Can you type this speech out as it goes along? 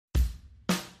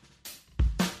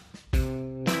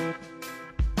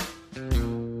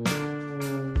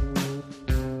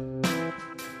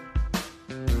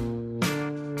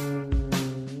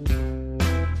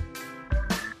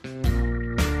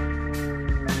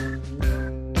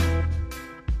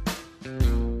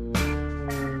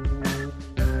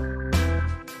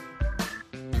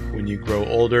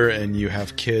older and you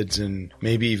have kids, and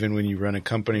maybe even when you run a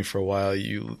company for a while,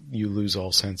 you lose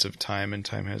all sense of time, and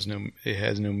time has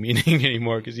no meaning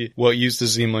anymore, because what used to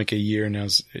seem like a year now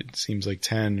it seems like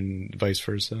 10, and vice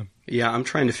versa. Yeah, I'm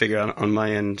trying to figure out on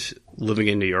my end, living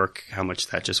in New York, how much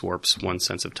that just warps one's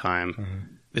sense of time. Mm-hmm.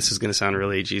 This is going to sound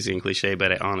really cheesy and cliche,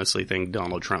 but I honestly think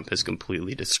Donald Trump has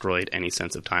completely destroyed any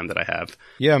sense of time that I have.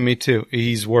 Yeah, me too.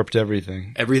 He's warped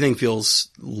everything. Everything feels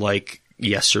like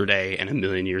yesterday and a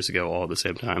million years ago all at the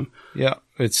same time. Yeah,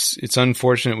 it's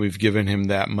unfortunate we've given him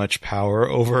that much power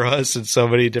over us at so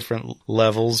many different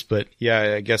levels, but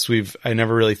yeah, I guess I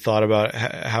never really thought about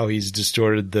how he's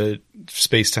distorted the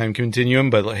space-time continuum,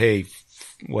 but hey,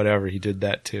 whatever, he did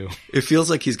that too. It feels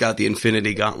like he's got the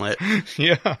Infinity Gauntlet.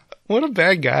 Yeah, what a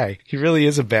bad guy. He really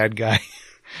is a bad guy.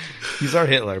 He's our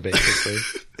Hitler, basically.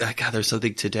 God, there's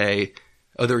something today.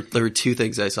 Oh, there were two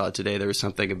things I saw today. There was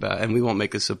something about, and we won't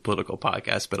make this a political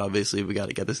podcast, but obviously we got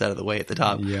to get this out of the way at the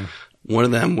top. Yeah. One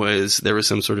of them was there was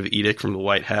some sort of edict from the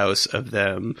White House of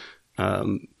them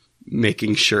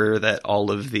making sure that all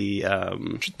of the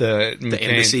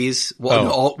embassies,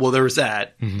 there was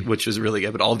that, which was really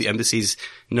good, but all the embassies,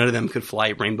 none of them could fly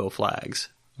rainbow flags.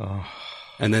 Oh.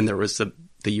 And then there was the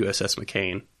USS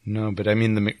McCain. No, but I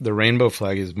mean, the rainbow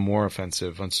flag is more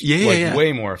offensive.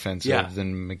 Way more offensive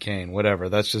than McCain. Whatever.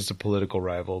 That's just a political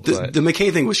rival. The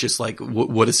McCain thing was just like,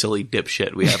 what a silly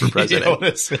dipshit we have for president. Yeah,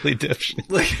 what a silly dipshit.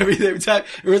 Like every time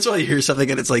you hear something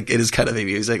and it's like, it is kind of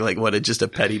amusing, like what just a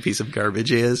petty piece of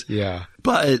garbage he is. Yeah.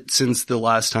 But since the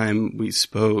last time we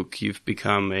spoke, you've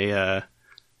become a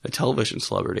television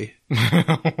celebrity.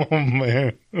 Oh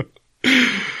man.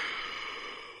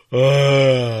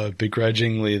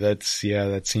 Begrudgingly, that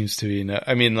seems to be,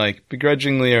 I mean, like,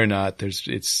 begrudgingly or not,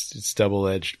 it's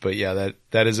double-edged, but yeah,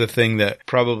 that is a thing that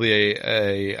probably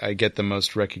I get the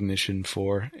most recognition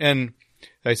for. And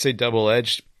I say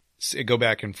double-edged, go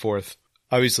back and forth.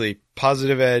 Obviously,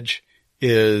 positive edge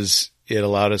is it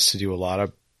allowed us to do a lot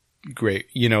of great,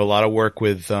 a lot of work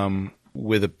with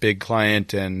a big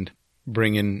client and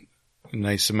bring in a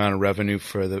nice amount of revenue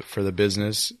for the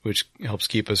business, which helps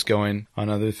keep us going on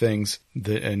other things.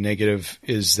 The negative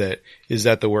is that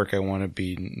the work I want to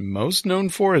be most known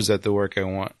for? Is that the work I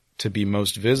want to be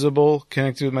most visible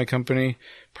connected with my company?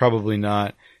 Probably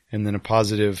not. And then a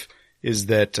positive is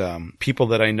that people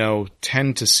that I know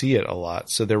tend to see it a lot,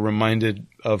 so they're reminded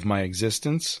of my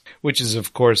existence, which is,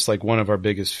 of course, like one of our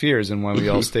biggest fears, and why we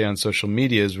all stay on social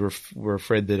media is we're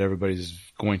afraid that everybody's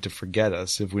going to forget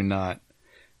us if we're not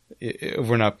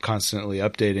constantly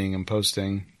updating and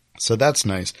posting. So that's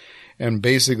nice. And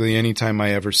basically anytime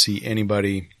I ever see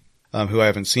anybody who I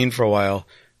haven't seen for a while,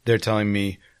 they're telling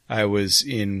me I was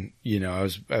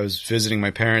I was visiting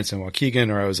my parents in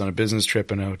Waukegan, or I was on a business trip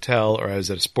in a hotel, or I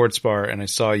was at a sports bar and I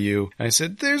saw you and I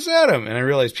said, "There's Adam." And I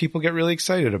realized people get really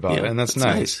excited about it, and that's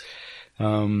nice.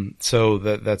 So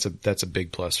that's a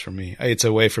big plus for me. It's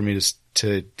a way for me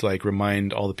to like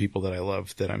remind all the people that I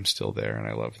love that I'm still there and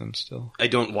I love them still. I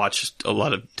don't watch a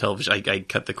lot of television. I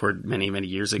cut the cord many, many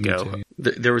years ago.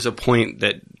 There was a point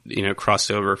that,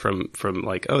 crossed over from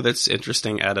like, oh, that's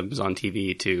interesting, Adam's on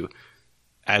TV, to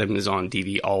Adam is on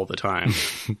TV all the time.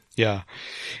 Yeah.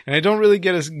 And I don't really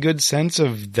get a good sense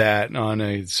of that on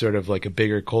a sort of like a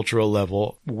bigger cultural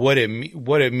level. What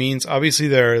it means. Obviously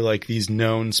there are like these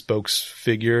known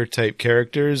spokesfigure type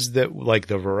characters that, like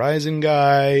the Verizon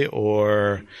guy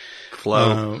or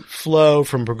Flo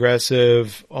from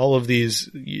Progressive, all of these,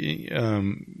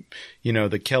 the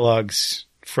Kellogg's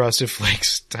Frosted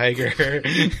Flakes tiger.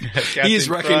 He's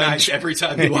recognized every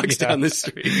time he walks down the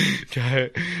street.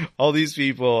 All these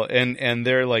people, and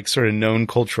they're like sort of known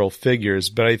cultural figures,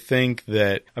 but I think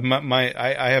that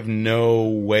I have no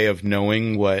way of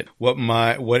knowing what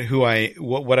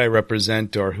I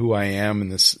represent or who I am in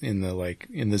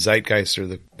the zeitgeist or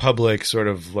the public sort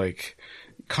of like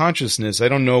consciousness. I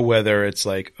don't know whether it's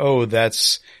like, oh,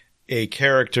 that's a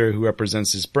character who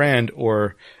represents this brand,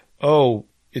 or, oh,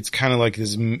 it's kind of like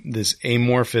this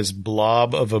amorphous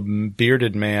blob of a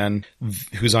bearded man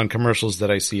who's on commercials that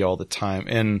I see all the time.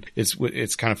 And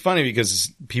it's kind of funny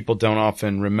because people don't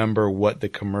often remember what the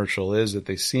commercial is that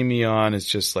they see me on. It's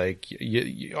just like,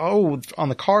 on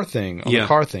the car thing, the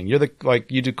car thing. You're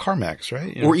you do CarMax,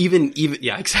 right? Or even,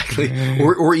 yeah, exactly.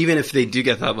 or even if they do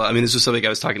get that, I mean, this was something I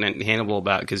was talking to Hannibal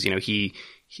about because,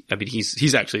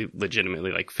 he's actually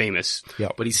legitimately like famous,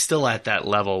 but he's still at that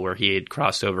level where he had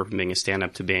crossed over from being a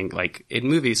stand-up to being like in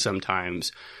movies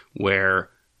sometimes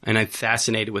and I'm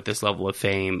fascinated with this level of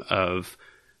fame of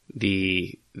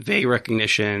the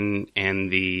recognition and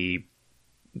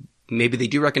maybe they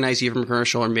do recognize you from a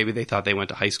commercial, or maybe they thought they went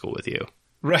to high school with you.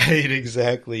 Right,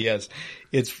 exactly. Yes.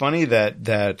 It's funny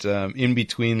that in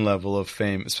between level of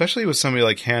fame, especially with somebody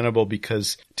like Hannibal,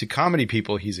 because to comedy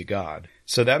people, he's a god.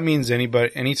 So that means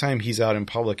anytime he's out in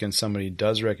public and somebody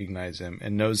does recognize him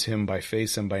and knows him by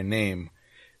face and by name,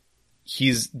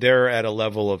 he's there at a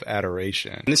level of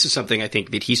adoration. And this is something I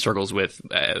think that he struggles with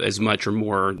as much or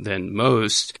more than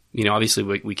most. You know, obviously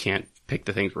we can't pick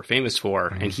the things we're famous for,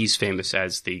 and he's famous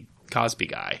as the Cosby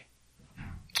guy.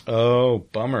 Oh,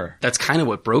 bummer. That's kind of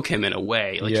what broke him in a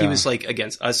way. Like, he was like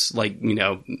against us, like, you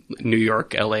know, New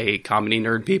York, LA comedy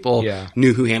nerd people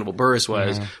knew who Hannibal Buress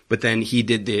was, but then he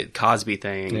did the Cosby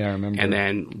thing. Yeah, I remember. And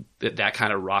then that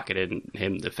kind of rocketed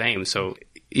him to fame. So,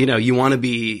 you know, you want to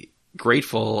be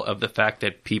grateful of the fact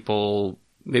that people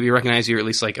maybe recognize you, or at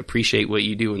least like appreciate what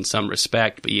you do in some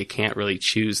respect, but you can't really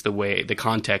choose the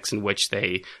context in which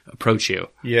they approach you.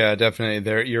 Yeah,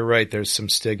 definitely. You're right. There's some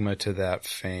stigma to that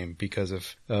fame because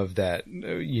of that,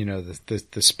 you know,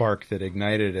 the spark that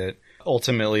ignited it.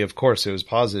 Ultimately, of course, it was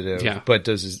positive, but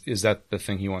is that the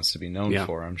thing he wants to be known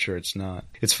for? I'm sure it's not.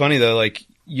 It's funny though, like,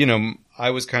 you know,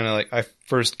 I was kind of like, I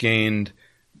first gained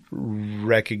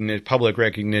public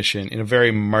recognition in a very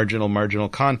marginal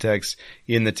context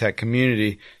in the tech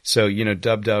community. So, you know,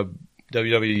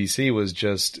 WWDC was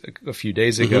just a few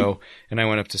days ago, and I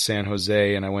went up to San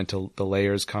Jose and I went to the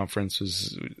Layers conference,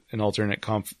 was an alternate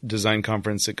design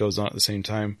conference that goes on at the same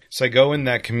time. So I go in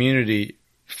that community,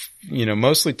 you know,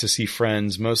 mostly to see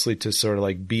friends, mostly to sort of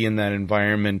like be in that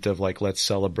environment of like, let's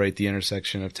celebrate the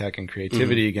intersection of tech and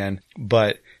creativity again.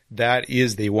 But that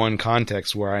is the one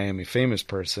context where I am a famous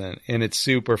person. And it's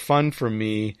super fun for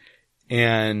me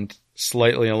and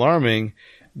slightly alarming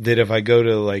that if I go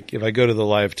to the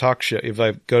live talk show, if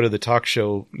I go to the talk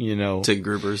show, you know, to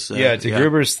Gruber's,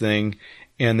 Gruber's thing,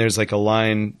 and there's like a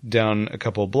line down a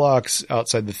couple of blocks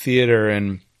outside the theater,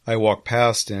 and I walk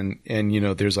past and, you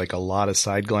know, there's like a lot of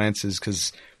side glances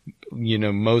because, you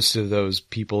know, most of those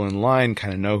people in line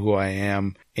kind of know who I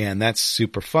am, and that's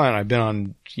super fun. I've been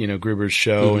on, you know, Gruber's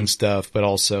show and stuff, but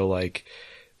also like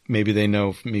maybe they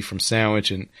know me from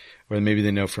Sandwich, or maybe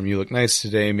they know from You Look Nice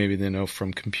Today, maybe they know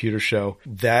from Computer Show.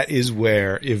 That is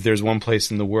where, if there's one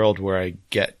place in the world where I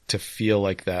get to feel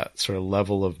like that sort of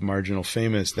level of marginal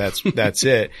famous, that's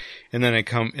it. And then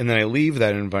I leave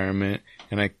that environment,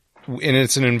 and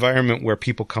it's an environment where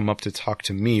people come up to talk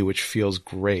to me, which feels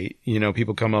great. You know,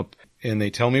 people come up and they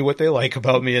tell me what they like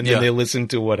about me, and then they listen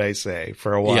to what I say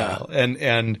for a while.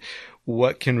 And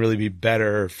what can really be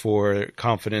better for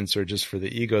confidence or just for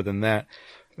the ego than that?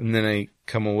 And then I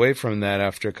come away from that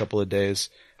after a couple of days.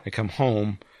 I come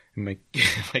home, and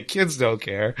my kids don't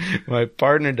care. My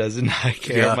partner does not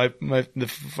care. The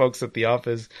folks at the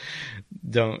office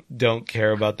don't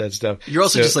care about that stuff. You're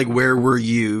also just like, where were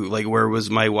you? Like, where was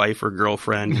my wife or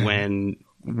girlfriend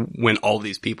when all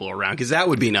these people are around? Because that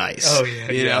would be nice. Oh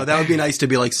yeah, you know, that would be nice to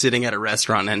be like sitting at a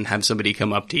restaurant and have somebody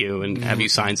come up to you and have you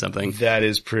sign something. That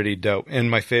is pretty dope. And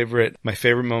my favorite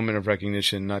moment of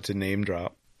recognition, not to name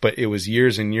drop, but it was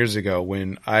years and years ago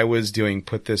when I was doing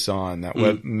Put This On, that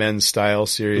web men's style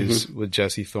series with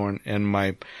Jesse Thorne, and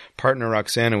my partner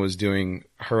Roxana was doing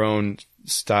her own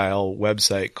style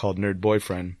website called Nerd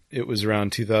Boyfriend. It was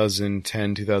around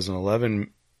 2010,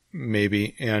 2011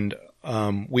 maybe, and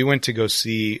we went to go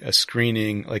see a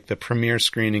screening, like the premiere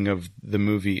screening of the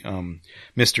movie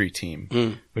Mystery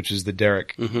Team, which is the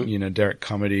Derek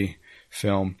comedy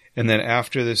film. And then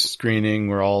after this screening,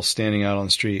 we're all standing out on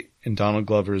the street, and Donald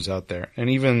Glover is out there. And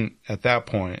even at that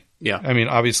point, I mean,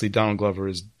 obviously Donald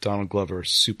Glover,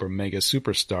 super mega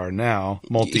superstar now.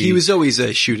 He was always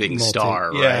a shooting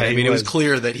star, right? Yeah, I mean, it was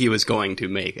clear that he was going to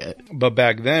make it. But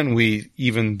back then,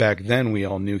 we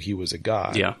all knew he was a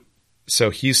god. Yeah. So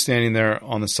he's standing there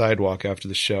on the sidewalk after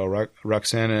the show.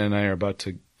 Roxana and I are about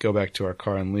to go back to our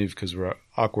car and leave because we're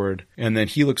awkward. And then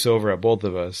he looks over at both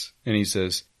of us and he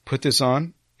says, "Put This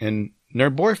On and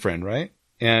Nerd Boyfriend, right?"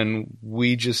 And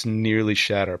we just nearly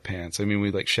shat our pants. I mean, we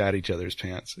like shat each other's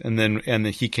pants. And then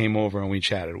he came over and we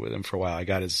chatted with him for a while. I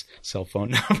got his cell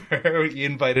phone number. He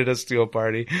invited us to a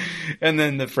party. And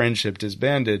then the friendship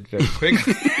disbanded very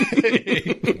quickly.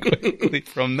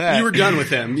 From that. You were done with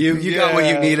him. You got what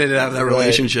you needed out of that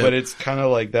relationship. But it's kind of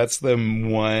like, that's the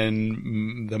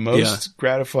most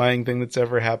gratifying thing that's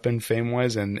ever happened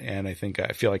fame-wise. And I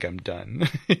feel like I'm done.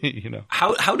 You know?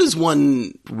 How does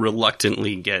one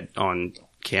reluctantly get on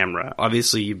camera?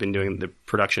 Obviously, you've been doing the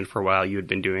production for a while. You had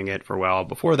been doing it for a while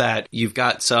before that. You've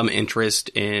got some interest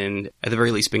in, at the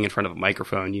very least, being in front of a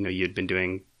microphone. You know, you'd been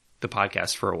doing the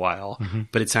podcast for a while,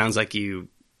 but it sounds like you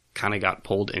kind of got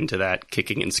pulled into that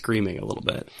kicking and screaming a little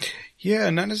bit. Yeah,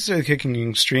 not necessarily kicking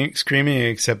and screaming,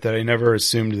 except that I never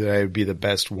assumed that I would be the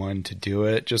best one to do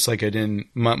it. Just like I didn't,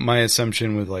 my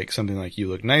assumption with like something like "You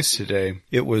look nice today,"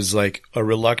 it was like a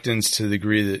reluctance to the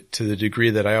degree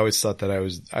that I always thought that I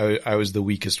was the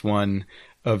weakest one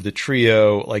of the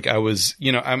trio. Like I was,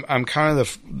 I'm kind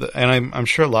of and I'm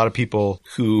sure a lot of people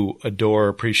who adore,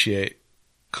 appreciate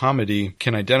comedy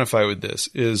can identify with this,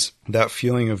 is that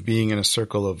feeling of being in a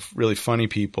circle of really funny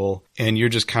people and you're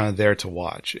just kind of there to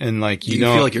watch. And like, you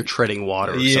feel like you're treading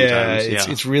water sometimes.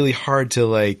 It's really hard to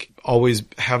like always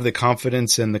have the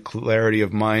confidence and the clarity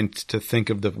of mind to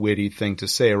think of the witty thing to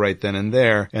say right then and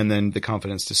there, and then the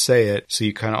confidence to say it. So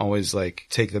you kind of always like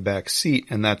take the back seat,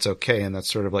 and that's okay. And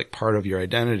that's sort of like part of your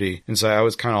identity. And so I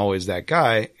was kind of always that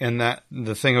guy. And that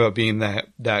the thing about being that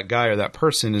guy or that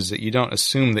person is that you don't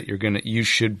assume that you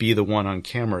should be the one on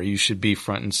camera. You should be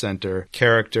front and center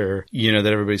character, that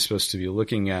everybody's supposed to be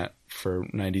looking at for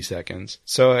 90 seconds.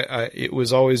 So it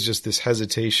was always just this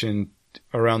hesitation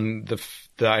around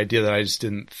the idea that I just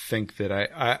didn't think that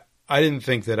I didn't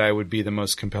think that I would be the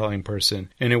most compelling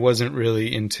person. And it wasn't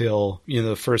really until,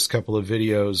 the first couple of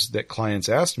videos that clients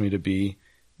asked me to be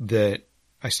that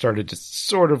I started to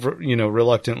sort of,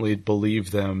 reluctantly believe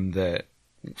them that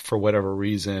for whatever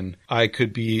reason, I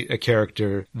could be a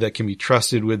character that can be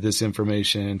trusted with this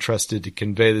information and trusted to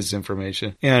convey this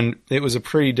information. And it was a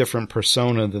pretty different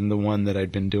persona than the one that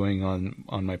I'd been doing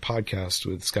on my podcast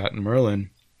with Scott and Merlin.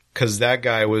 Cause that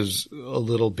guy was a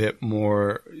little bit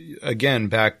more, again,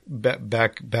 back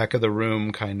of the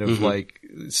room, kind of like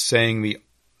saying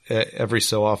every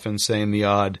so often saying the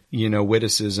odd,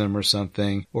 witticism or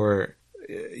something, or,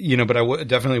 but I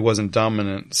definitely wasn't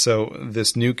dominant. So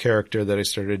this new character that I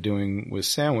started doing with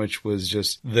Sandwich was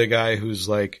just the guy who's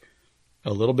like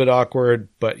a little bit awkward,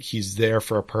 but he's there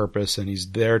for a purpose and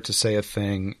he's there to say a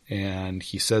thing, and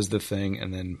he says the thing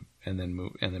and then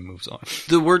moves on.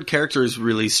 The word character is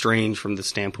really strange from the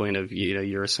standpoint of,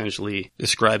 you're essentially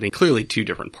describing clearly two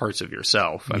different parts of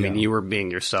yourself. I mean, you were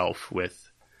being yourself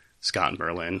with Scott and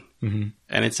Merlin. Mm-hmm.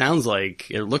 And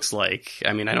it looks like,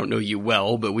 I don't know you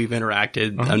well, but we've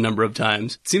interacted a number of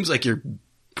times. It seems like you're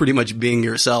pretty much being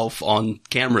yourself on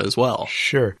camera as well.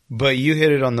 Sure. But you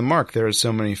hit it on the mark. There are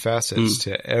so many facets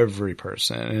to every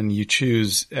person, and you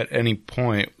choose at any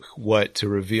point what to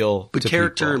reveal. But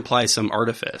character people implies some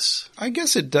artifice. I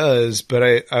guess it does,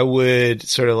 but I would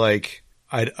sort of like,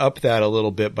 I'd up that a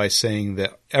little bit by saying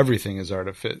that everything is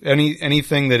artifice.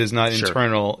 Anything that is not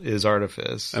internal is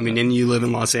artifice. And you live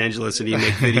in Los Angeles and you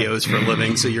make videos for a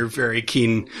living, so you're very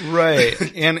keen. Right.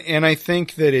 And I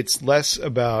think that it's less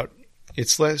about,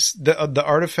 the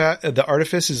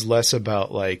artifice is less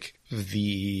about like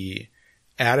the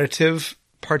additive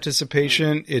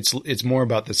participation. It's more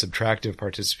about the subtractive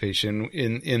participation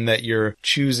in that you're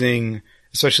choosing,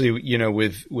 especially,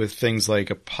 with things like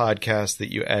a podcast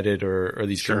that you edit or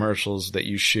these commercials that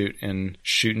you shoot and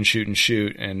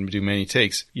do many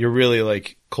takes. You're really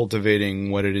like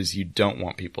cultivating what it is you don't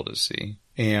want people to see.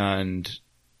 And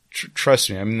trust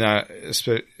me, I'm not,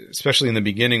 especially in the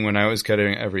beginning when I was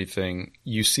cutting everything,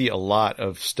 you see a lot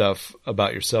of stuff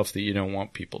about yourself that you don't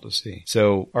want people to see.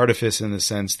 So artifice in the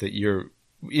sense that you're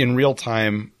in real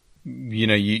time,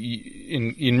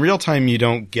 in real time, you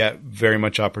don't get very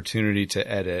much opportunity to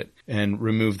edit and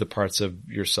remove the parts of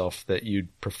yourself that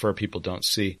you'd prefer people don't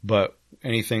see. But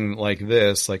anything like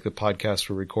this, like the podcast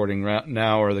we're recording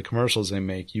now or the commercials I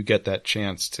make, you get that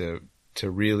chance to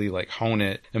really like hone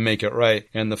it and make it right.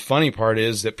 And the funny part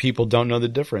is that people don't know the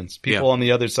difference. People on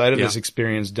the other side of this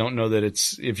experience don't know that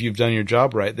if you've done your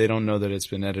job right, they don't know that it's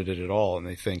been edited at all.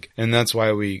 And that's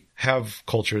why we have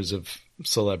cultures of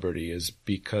celebrity, is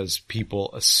because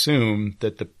people assume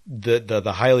that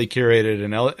the highly curated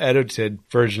and edited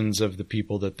versions of the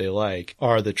people that they like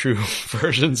are the true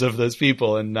versions of those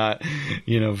people and not,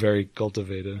 very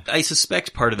cultivated. I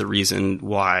suspect part of the reason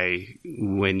why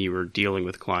when you were dealing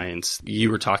with clients,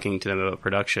 you were talking to them about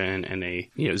production and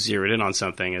they, zeroed in on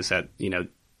something is that,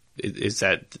 is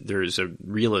that there's a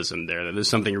realism there, that there's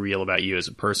something real about you as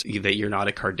a person, that you're not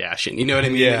a Kardashian. You know what I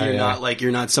mean? Yeah,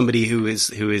 you're not somebody who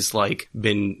is like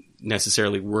been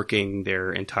necessarily working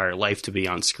their entire life to be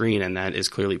on screen, and that is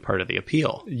clearly part of the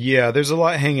appeal. Yeah, there's a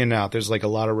lot hanging out. There's like a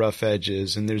lot of rough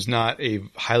edges, and there's not a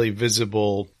highly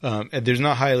visible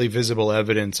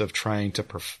evidence of trying to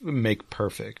make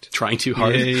perfect. Trying too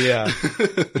hard. Yeah.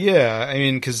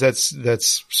 Yeah. Cause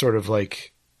that's sort of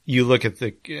like, you look at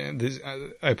I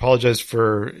apologize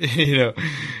for,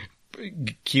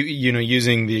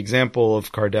 using the example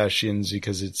of Kardashians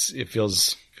because it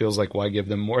feels like, why give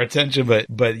them more attention? But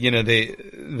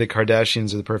the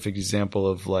Kardashians are the perfect example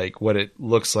of like what it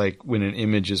looks like when an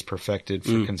image is perfected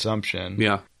for consumption.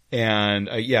 Yeah. And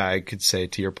I could say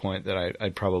to your point that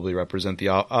I'd probably represent the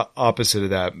opposite of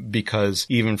that, because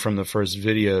even from the first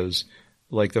videos,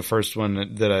 like the first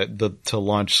one to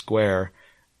launch Square,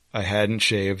 I hadn't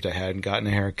shaved, I hadn't gotten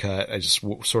a haircut, I just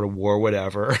sort of wore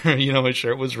whatever, my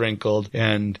shirt was wrinkled,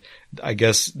 and I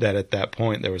guess that at that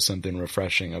point there was something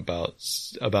refreshing about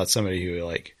somebody who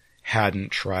like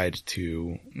hadn't tried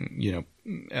to,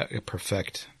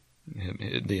 perfect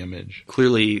the image.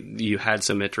 Clearly you had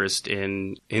some interest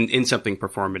in something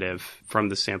performative from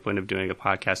the standpoint of doing a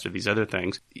podcast or these other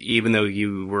things. Even though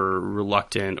you were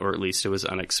reluctant, or at least it was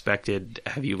unexpected,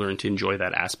 have you learned to enjoy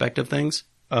that aspect of things?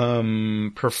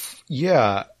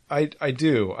 Yeah, I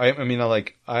do.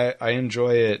 I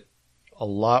enjoy it a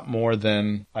lot more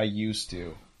than I used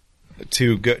to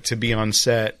be on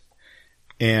set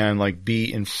and like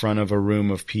be in front of a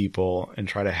room of people and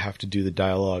try to have to do the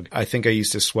dialogue. I think I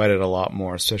used to sweat it a lot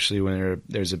more, especially when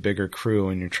there's a bigger crew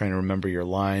and you're trying to remember your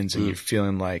lines and you're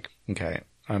feeling like, okay,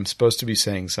 I'm supposed to be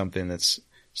saying something that's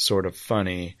sort of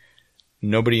funny.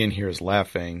 Nobody in here is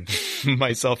laughing.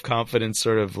 My self-confidence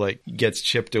sort of like gets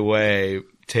chipped away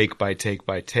take by take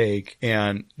by take.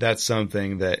 And that's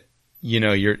something that,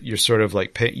 you're sort of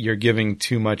like, you're giving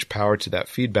too much power to that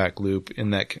feedback loop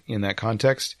in that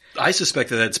context. I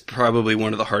suspect that that's probably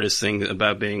one of the hardest things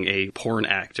about being a porn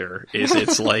actor is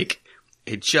it's like,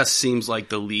 it just seems like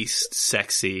the least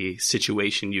sexy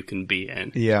situation you can be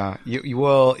in. Yeah.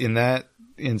 Well, in that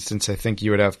instance, I think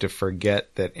you would have to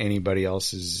forget that anybody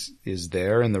else is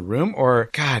there in the room,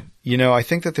 or God, I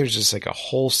think that there's just like a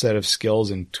whole set of skills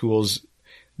and tools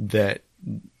that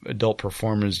adult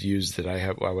performers use that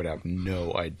I would have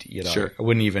no idea. Sure. I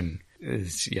wouldn't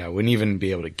even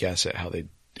be able to guess at how they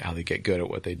get good at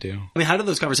what they do. I mean, how did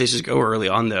those conversations go early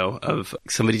on, though, of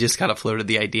somebody just kind of floated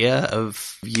the idea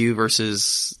of you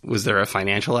versus, was there a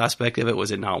financial aspect of it? Was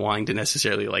it not wanting to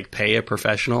necessarily like pay a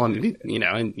professional? I mean,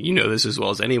 and you know this as well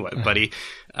as anyone, buddy,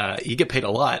 you get paid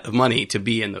a lot of money to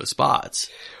be in those spots.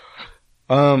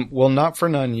 Well, not for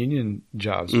non-union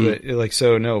jobs, but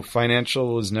no,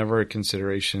 financial was never a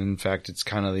consideration. In fact, it's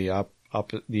kind of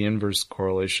the inverse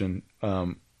correlation.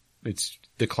 It's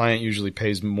the client usually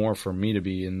pays more for me to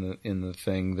be in the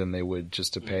thing than they would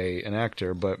just to pay an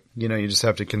actor. But, you just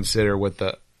have to consider what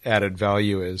the added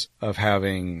value is of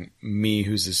having me,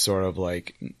 who's this sort of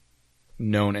like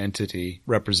known entity,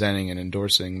 representing and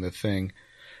endorsing the thing.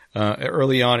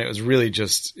 Early on, it was really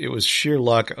it was sheer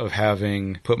luck of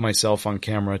having put myself on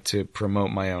camera to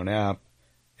promote my own app.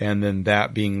 And then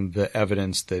that being the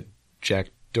evidence that Jack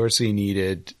Dorsey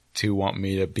needed to want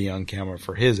me to be on camera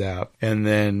for his app. And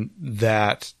then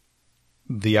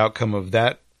the outcome of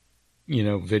that,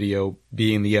 video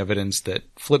being the evidence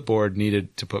that Flipboard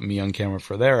needed to put me on camera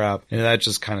for their app. And that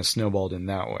just kind of snowballed in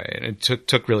that way. And it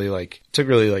took really like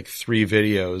 3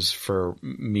 videos for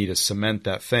me to cement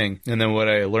that thing. And then what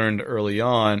I learned early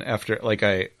on after, like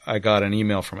I got an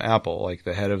email from Apple, like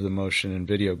the head of the motion and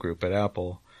video group at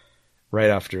Apple, right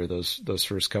after those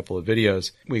first couple of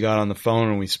videos. We got on the phone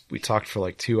and we talked for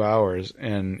like 2 hours,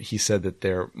 and he said that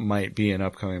there might be an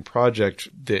upcoming project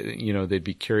that, they'd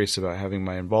be curious about having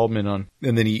my involvement on.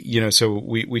 And then he, so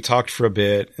we talked for a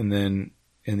bit, and then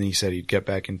he said he'd get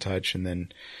back in touch. And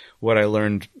then what I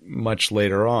learned much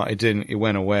later on, it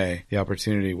went away, the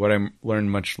opportunity. What I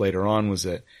learned much later on was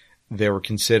that they were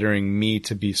considering me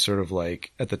to be sort of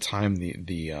like, at the time, the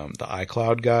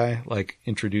iCloud guy, like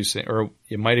introducing, or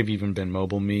it might have even been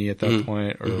MobileMe at that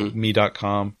point, or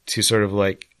me.com, to sort of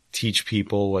like teach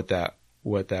people what that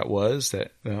was,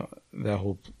 that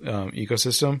whole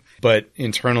ecosystem. But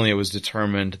internally it was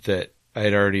determined that I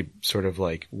had already sort of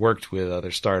like worked with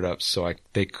other startups, so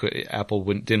Apple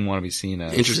didn't want to be seen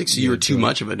as interesting. So you were too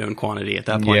much of a known quantity at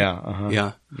that point.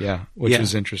 Yeah, which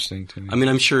was interesting to me. I mean,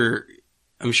 I'm sure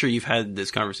you've had this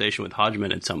conversation with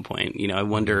Hodgman at some point. I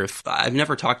wonder if I've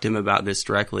never talked to him about this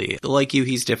directly. Like you,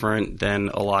 he's different than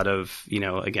a lot of,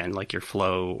 again, like your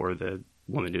Flo or the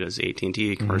woman who does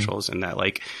AT&T commercials, and that,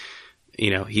 like, he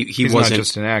he's wasn't not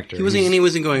just an actor. He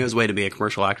wasn't going his way to be a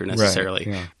commercial actor necessarily.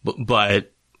 Right, yeah.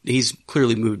 But he's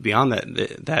clearly moved beyond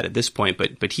that at this point.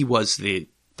 But he was the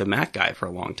Mac guy for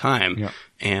a long time, yeah.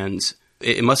 And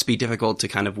it must be difficult to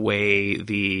kind of weigh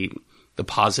the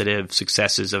positive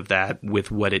successes of that with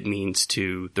what it means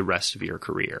to the rest of your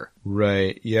career.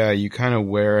 Right. Yeah. You kind of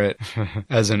wear it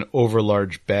as an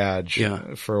overlarge badge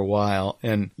for a while.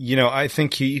 And, I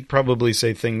think he'd probably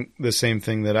say the same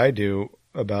thing that I do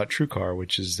about TrueCar,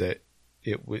 which is that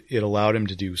it allowed him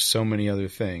to do so many other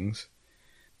things.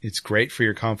 It's great for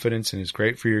your confidence and it's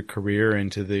great for your career,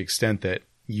 and to the extent that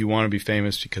you want to be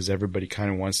famous because everybody kind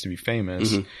of wants to be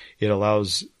famous. Mm-hmm.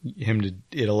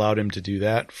 It allowed him to do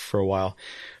that for a while.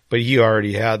 but he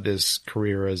already had this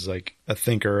career as like a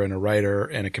thinker and a writer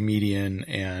and a comedian,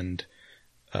 and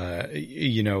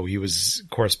he was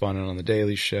correspondent on the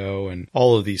Daily Show and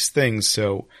all of these things.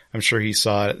 So I'm sure he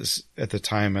saw it at the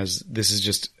time as this is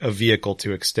just a vehicle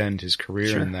to extend his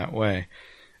career in that way.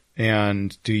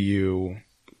 And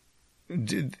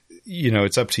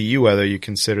it's up to you whether you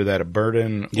consider that a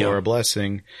burden or a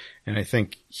blessing. And I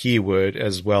think he would,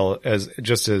 as well as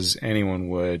just as anyone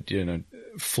would,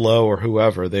 Flo or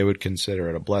whoever, they would consider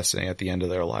it a blessing at the end of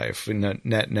their life. And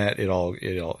net, it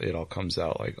all comes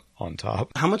out like on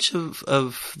top. How much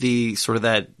of the sort of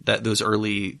that those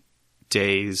early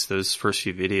days, those first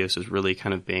few videos, was really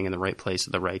kind of being in the right place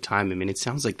at the right time? I mean, it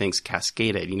sounds like things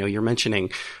cascaded. You're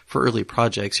mentioning for early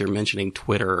projects, you're mentioning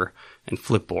Twitter and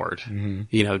Flipboard.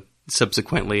 Mm-hmm.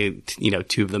 Subsequently,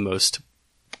 two of the most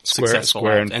successful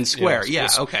and Square. Yeah.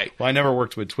 Okay. Well, I never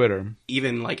worked with Twitter.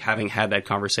 Even like having had that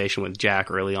conversation with Jack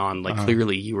early on, like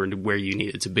clearly you were where you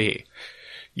needed to be.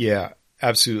 Yeah.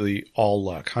 Absolutely all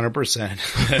luck.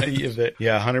 100%.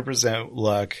 Yeah, 100%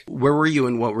 luck. Where were you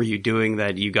and what were you doing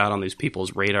that you got on these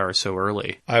people's radar so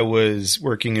early? I was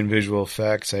working in visual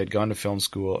effects. I had gone to film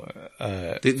school.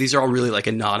 These are all really like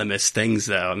anonymous things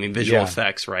though. I mean, visual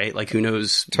effects, right? Like who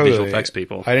knows visual effects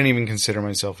people? I didn't even consider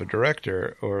myself a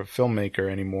director or a filmmaker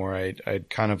anymore.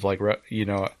 I'd kind of like,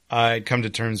 I'd come to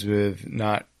terms with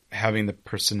not having the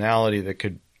personality that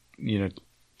could,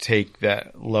 take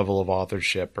that level of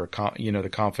authorship or, the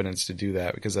confidence to do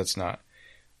that, because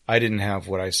I didn't have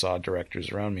what I saw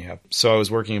directors around me have. So I was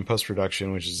working in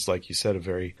post-production, which is, like you said, a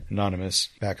very anonymous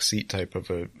backseat type of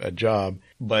a job.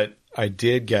 But I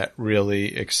did get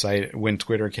really excited when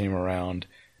Twitter came around,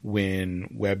 when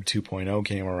Web 2.0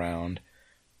 came around.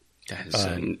 That is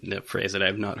a phrase that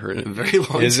I've not heard in a very long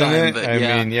time. Isn't it? But I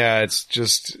mean, it's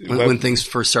just... When things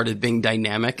first started being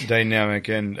dynamic.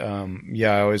 And,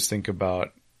 I always think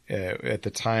about, at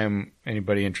the time,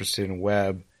 anybody interested in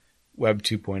Web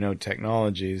 2.0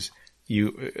 technologies,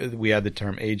 we had the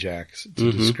term AJAX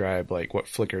to describe like what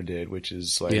Flickr did, which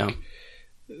is like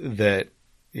that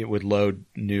it would load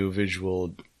new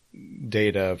visual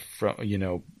data from,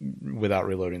 without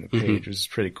reloading the page, which is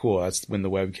pretty cool. That's when the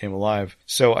web came alive.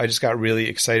 So I just got really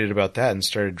excited about that and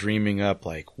started dreaming up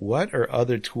like, what are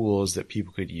other tools that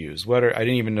people could use? I didn't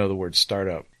even know the word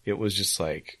startup. It was just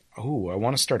like, oh, I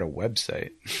want to start a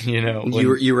website.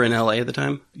 You were in LA at the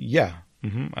time? Yeah.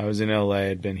 Mm-hmm. I was in LA.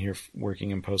 I'd been here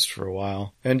working in post for a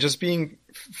while, and just being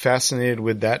fascinated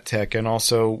with that tech. And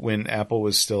also when Apple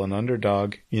was still an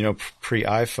underdog,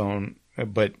 pre-iPhone,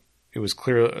 but it was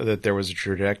clear that there was a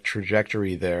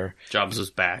trajectory there. Jobs was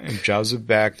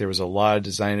back. There was a lot of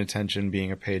design attention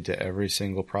being paid to every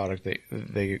single product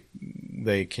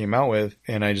they came out with.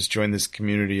 And I just joined this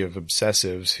community of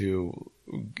obsessives who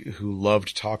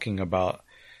loved talking about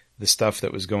the stuff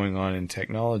that was going on in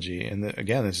technology. And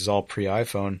again, this is all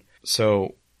pre-iPhone.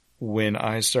 So when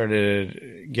I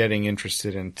started getting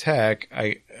interested in tech,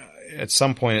 at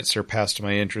some point it surpassed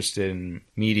my interest in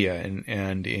media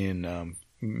and in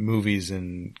movies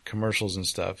and commercials and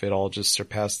stuff. It all just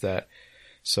surpassed that.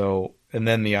 So, and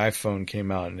then the iPhone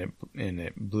came out and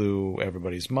it blew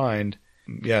everybody's mind.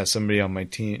 Yeah, somebody on my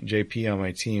team, JP on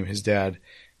my team, his dad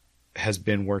has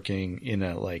been working in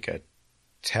a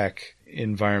tech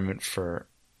environment for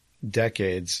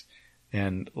decades,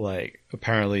 and like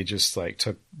apparently just like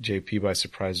took JP by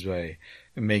surprise by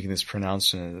making this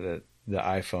pronouncement that the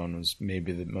iPhone was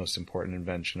maybe the most important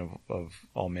invention of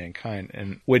all mankind.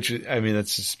 And which, I mean,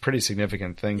 that's a pretty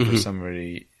significant thing for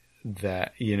somebody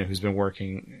that, who's been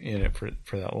working in it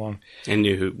for that long. And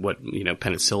knew what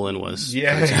penicillin was.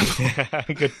 Yeah.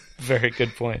 Good, very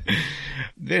good point.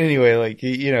 Anyway, like,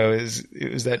 it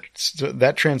was that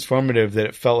transformative that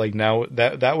it felt like now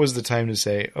that was the time to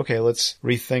say, okay, let's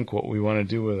rethink what we want to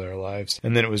do with our lives.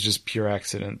 And then it was just pure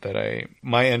accident that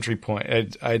my entry point,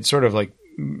 I'd sort of like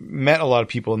met a lot of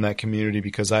people in that community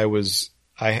because I was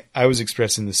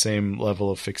expressing the same level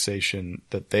of fixation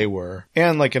that they were,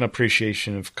 and like an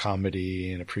appreciation of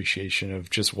comedy and appreciation of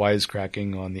just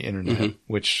wisecracking on the internet,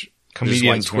 which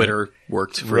comedians, just like Twitter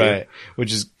worked for you.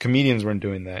 Which is comedians weren't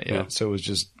doing that yet. Yeah. So it was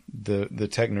just the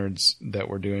tech nerds that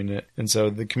were doing it. And so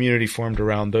the community formed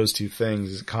around those two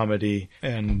things, comedy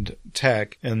and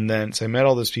tech. And then, so I met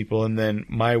all those people, and then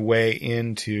my way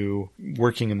into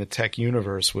working in the tech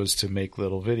universe was to make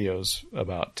little videos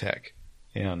about tech.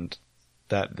 And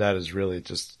that is really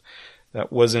just,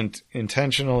 that wasn't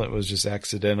intentional. It was just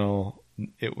accidental.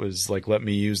 It was like, let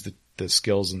me use the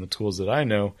skills and the tools that I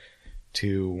know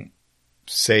to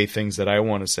say things that I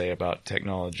want to say about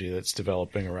technology that's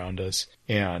developing around us.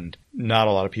 And not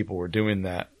a lot of people were doing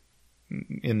that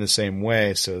in the same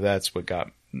way. So that's what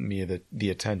got me the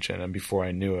attention. And before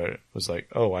I knew it, it was like,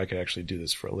 oh, I could actually do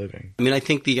this for a living. I mean, I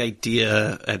think the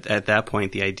idea at that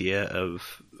point, the idea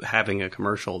of having a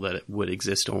commercial that would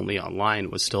exist only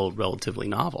online was still relatively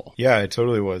novel. Yeah, it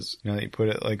totally was. You know, you put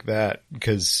it like that,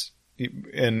 because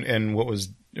and what was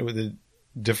the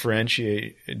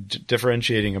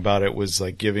differentiating about it was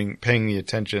like paying the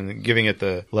attention, giving it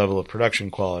the level of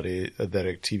production quality that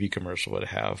a TV commercial would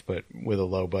have, but with a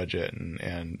low budget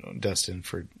and destined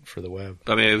for the web.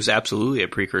 I mean, it was absolutely a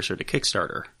precursor to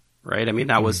Kickstarter, right? I mean,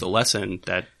 that was the lesson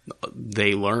that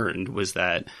they learned, was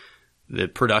that the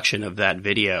production of that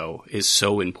video is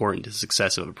so important to the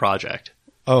success of a project.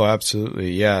 Oh,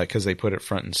 absolutely. Yeah, because they put it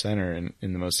front and center in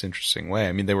the most interesting way.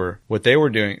 I mean, what they were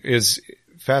doing is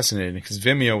fascinating, because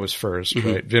Vimeo was first,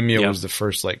 right? Vimeo was the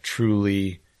first, like,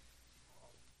 truly,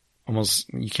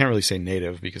 almost, you can't really say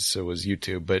native because so was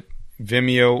YouTube, but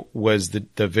Vimeo was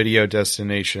the video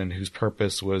destination whose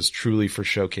purpose was truly for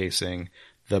showcasing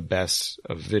the best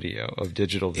of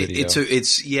digital video.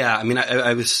 Yeah. I mean,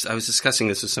 I was discussing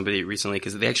this with somebody recently,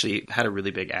 because they actually had a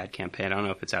really big ad campaign. I don't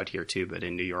know if it's out here too, but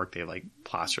in New York, they like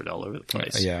plastered all over the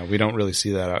place. Yeah. We don't really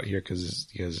see that out here because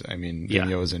I mean,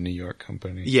 Vimeo is a New York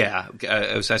company. Yeah.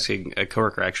 I was asking a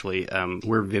coworker actually,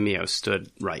 where Vimeo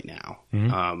stood right now.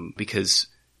 Because,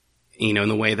 you know, in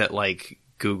the way that like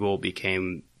Google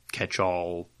became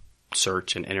catch-all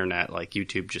search and internet, like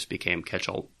YouTube just became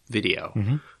catch-all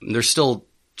video. They're still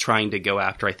trying to go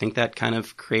after, I think, that kind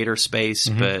of creator space,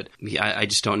 but I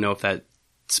just don't know if that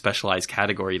specialized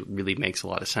category really makes a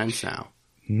lot of sense now.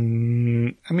 I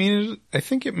mean, I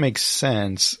think it makes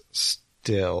sense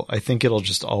still. I think it'll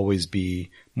just always be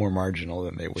more marginal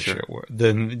than they wish it were.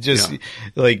 Than just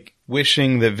like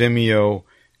wishing that Vimeo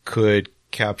could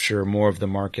capture more of the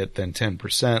market than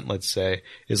 10%, let's say,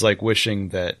 is like wishing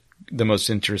that the most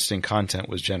interesting content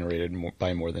was generated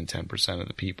by more than 10% of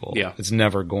the people. Yeah. It's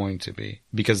never going to be,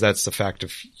 because that's the fact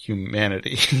of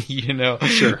humanity, you know?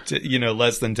 Sure.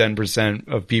 Less than 10%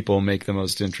 of people make the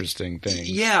most interesting things.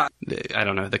 Yeah. I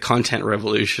don't know. The content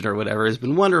revolution or whatever has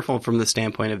been wonderful from the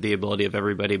standpoint of the ability of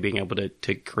everybody being able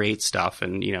to create stuff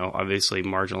and, you know, obviously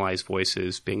marginalized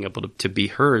voices being able to be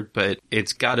heard, but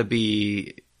it's got to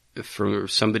be, for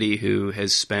somebody who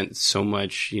has spent so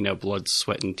much, you know, blood,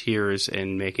 sweat, and tears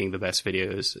in making the best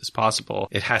videos as possible,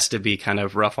 it has to be kind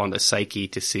of rough on the psyche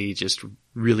to see just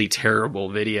really terrible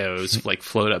videos like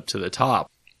float up to the top.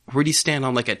 Where do you stand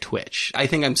on like a Twitch? I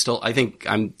think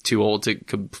I'm too old to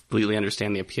completely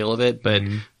understand the appeal of it, but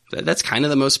that's kind of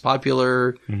the most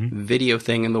popular video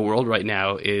thing in the world right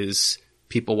now, is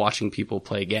people watching people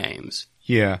play games.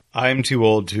 Yeah, I'm too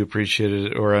old to appreciate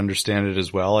it or understand it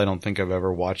as well. I don't think I've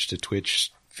ever watched a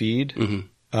Twitch feed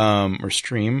or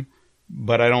stream,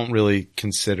 but I don't really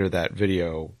consider that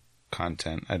video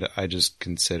content. I just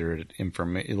consider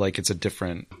it like it's a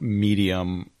different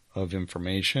medium of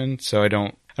information. So I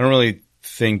don't really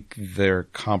think they're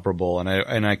comparable,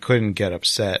 and I couldn't get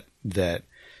upset that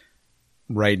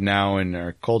right now in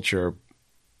our culture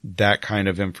that kind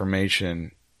of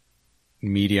information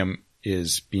medium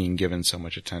is being given so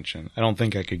much attention. I don't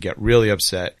think I could get really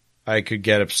upset. I could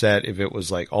get upset if it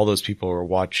was like all those people were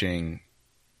watching,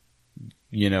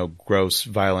 you know, gross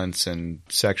violence and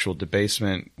sexual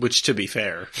debasement. Which, to be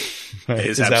fair,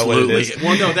 is absolutely,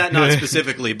 well, no, that not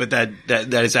specifically, but that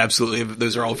is absolutely,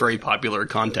 those are all very popular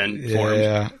content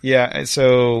forms. Yeah.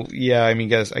 So, yeah, I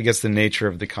mean, I guess the nature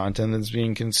of the content that's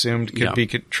being consumed could be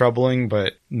troubling,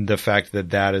 but the fact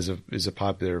that is a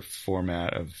popular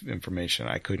format of information,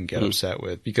 I couldn't get upset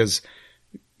with, because,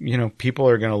 you know, people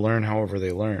are going to learn however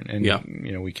they learn. And,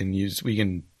 you know, we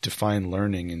can define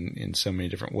learning in so many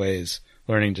different ways.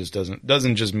 Learning just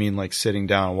doesn't just mean like sitting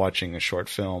down and watching a short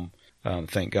film.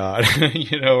 Thank God,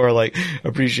 you know, or like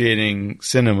appreciating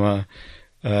cinema.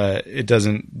 It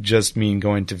doesn't just mean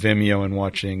going to Vimeo and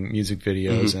watching music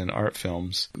videos and art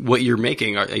films. What you're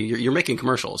making you're making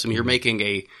commercials. I mean, you're making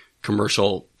a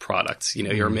commercial products. You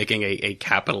know, you're making a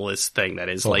capitalist thing that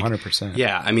is 100%.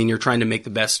 Yeah. I mean, you're trying to make the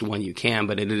best one you can,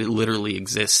 but it literally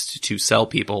exists to sell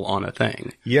people on a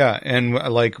thing. Yeah. And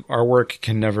like our work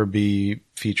can never be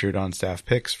featured on staff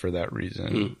picks for that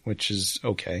reason, which is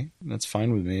okay. That's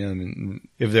fine with me. I mean,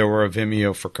 if there were a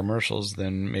Vimeo for commercials,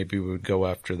 then maybe we would go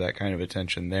after that kind of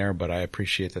attention there. But I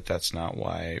appreciate that that's not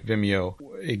why Vimeo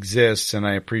exists, and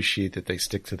I appreciate that they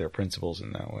stick to their principles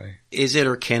in that way. Is it,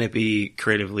 or can it be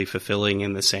creatively fulfilling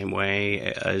in the same way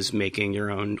as making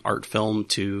your own art film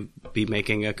to be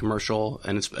making a commercial?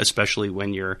 And especially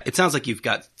when it sounds like you've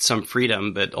got some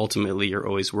freedom, but ultimately you're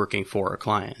always working for a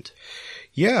client.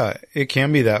 Yeah, it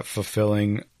can be that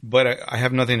fulfilling, but I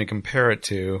have nothing to compare it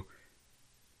to.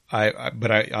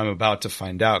 But I'm about to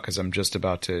find out, because I'm just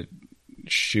about to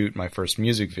shoot my first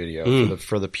music video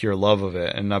for the pure love of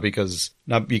it. And not because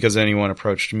anyone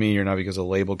approached me or not because a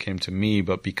label came to me,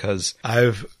 but because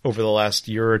I've, over the last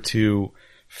year or two,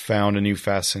 found a new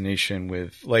fascination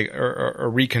with or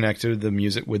reconnected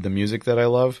with the music that I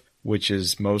love, which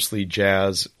is mostly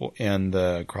jazz and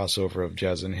the crossover of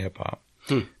jazz and hip hop.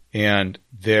 And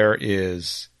there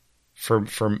is,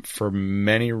 for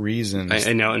many reasons.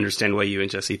 I now understand why you and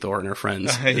Jesse Thornton are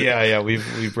friends. Yeah.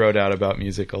 We've wrote out about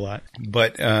music a lot.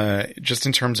 But just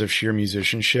in terms of sheer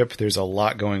musicianship, there's a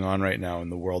lot going on right now in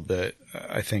the world that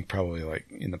I think probably like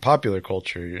in the popular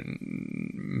culture,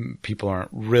 people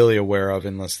aren't really aware of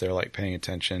unless they're like paying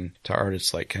attention to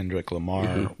artists like Kendrick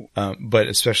Lamar. But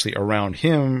especially around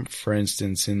him, for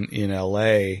instance, in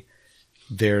LA,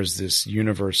 there's this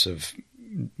universe of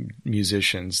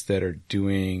musicians that are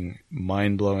doing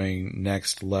mind-blowing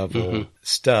next level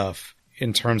stuff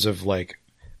in terms of like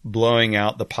blowing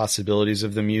out the possibilities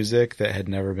of the music that had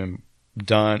never been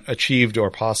achieved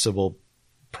or possible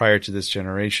prior to this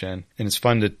generation. And it's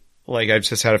fun to, like, I've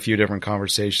just had a few different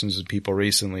conversations with people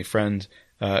recently, friends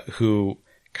who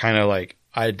kind of like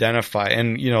identify,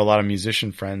 and a lot of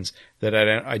musician friends that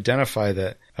identify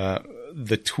that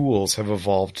the tools have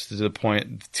evolved to the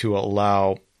point to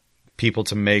allow people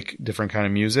to make different kind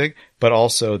of music, but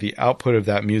also the output of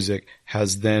that music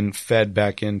has then fed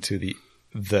back into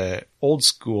the old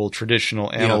school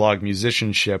traditional analog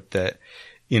musicianship, that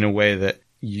in a way that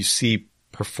you see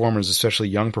performers, especially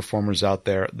young performers out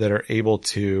there, that are able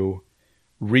to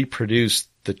reproduce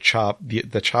the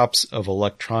chops of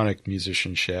electronic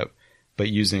musicianship, but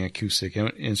using acoustic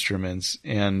instruments.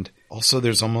 And also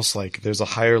there's almost like there's a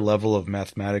higher level of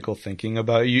mathematical thinking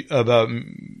about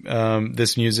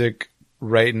this music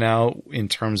right now in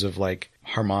terms of like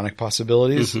harmonic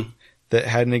possibilities that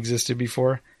hadn't existed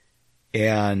before.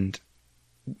 And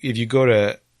if you go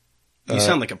to you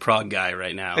sound like a prog guy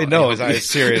right now. No,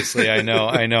 seriously, I know.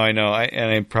 And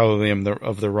I probably am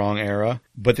of the wrong era,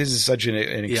 but this is such an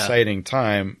exciting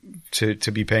time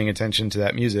to be paying attention to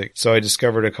that music. So I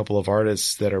discovered a couple of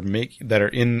artists that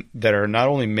are not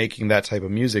only making that type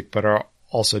of music, but are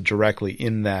also directly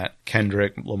in that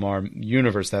Kendrick Lamar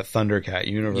universe, that Thundercat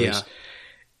universe.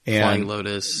 And Flying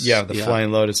Lotus. Yeah,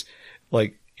 Flying Lotus.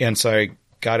 And so I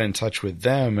got in touch with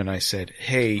them and I said,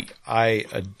 hey, I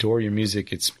adore your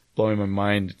music. It's blowing my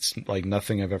mind. It's like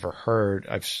nothing I've ever heard.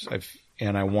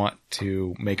 And I want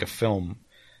to make a film,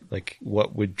 like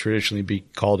what would traditionally be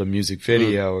called a music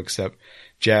video, except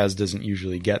jazz doesn't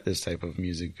usually get this type of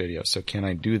music video. So can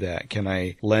I do that? Can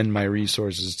I lend my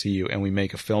resources to you and we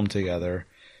make a film together?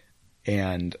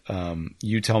 And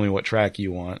you tell me what track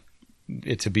you want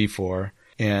it to be for.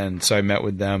 And so I met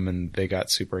with them and they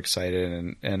got super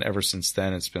excited. And ever since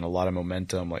then, it's been a lot of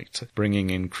momentum, like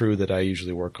bringing in crew that I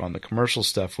usually work on the commercial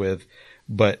stuff with.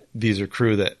 But these are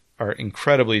crew that are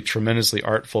incredibly, tremendously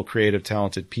artful, creative,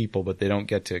 talented people, but they don't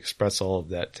get to express all of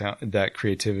that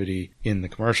creativity in the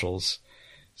commercials.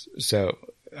 So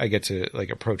I get to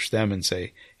like approach them and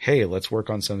say, hey, let's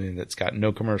work on something that's got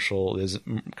no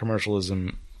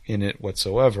commercialism in it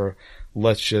whatsoever.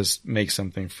 Let's just make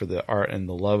something for the art and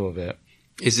the love of it.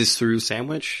 Is this through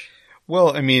Sandwich?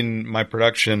 Well, I mean, my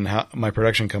production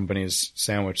company is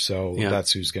Sandwich, so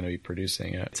that's who's going to be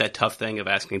producing it. It's that tough thing of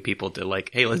asking people to like,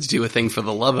 hey, let's do a thing for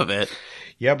the love of it.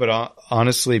 Yeah, but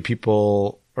honestly,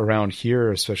 people around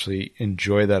here especially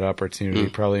enjoy that opportunity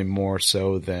probably more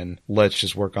so than let's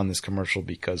just work on this commercial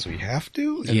because we have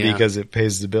to and because it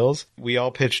pays the bills. We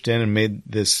all pitched in and made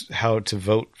this How to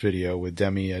Vote video with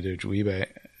Demi Adejuyigbe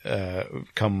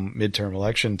come midterm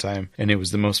election time, and it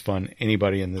was the most fun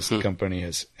anybody in this company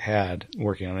has had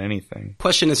working on anything.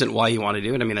 Question isn't why you want to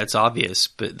do it. I mean, that's obvious,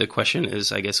 but the question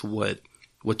is, I guess, what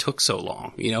took so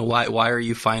long? Why are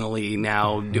you finally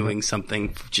now doing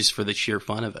something just for the sheer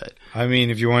fun of it? I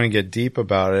mean, if you want to get deep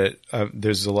about it,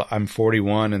 there's a lot. I'm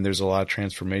 41 and there's a lot of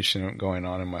transformation going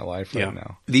on in my life right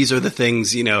now. These are the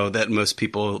things, that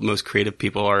most creative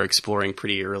people are exploring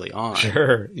pretty early on.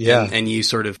 Sure. Yeah. And you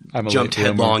sort of jumped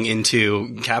headlong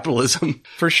into capitalism.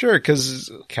 For sure.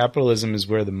 'Cause capitalism is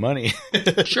where the money.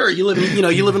 Sure. You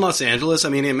live in Los Angeles. I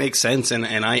mean, it makes sense.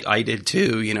 And I did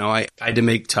too. I had to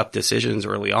make tough decisions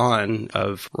early on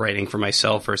of writing for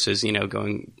myself versus,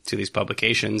 going to these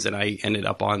publications, and I ended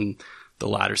up on the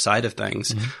latter side of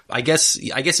things. I guess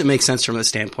it makes sense from the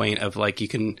standpoint of like, you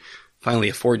can finally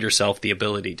afford yourself the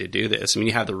ability to do this. I mean,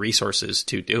 you have the resources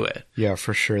to do it. Yeah,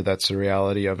 for sure. That's the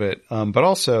reality of it. But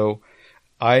also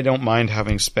I don't mind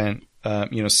having spent,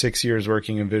 6 years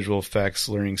working in visual effects,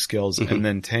 learning skills, and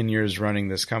then 10 years running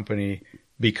this company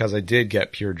because I did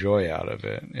get pure joy out of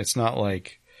it. It's not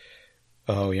like,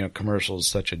 oh, commercials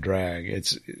such a drag.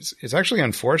 It's actually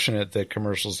unfortunate that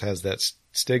commercials has that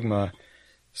stigma.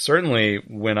 Certainly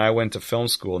when I went to film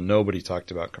school, nobody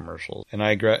talked about commercials. And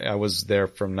I was there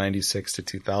from 96 to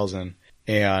 2000,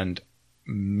 and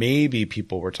maybe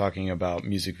people were talking about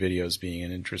music videos being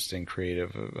an interesting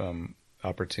creative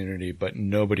opportunity, but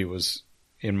nobody was,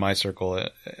 in my circle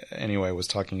anyway, was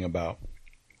talking about,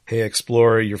 hey,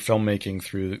 explore your filmmaking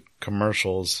through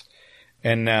commercials.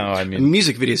 And now, I mean,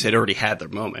 music videos had already had their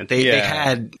moment.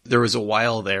 There was a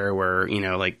while there where,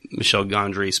 like Michel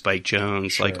Gondry, Spike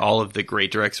Jonze, sure, like all of the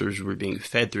great directors were being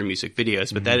fed through music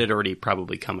videos, but that had already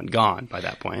probably come and gone by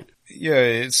that point. Yeah,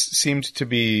 it seemed to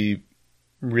be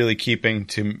really keeping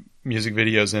to music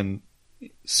videos and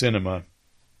cinema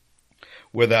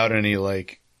without any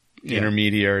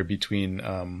intermediary between,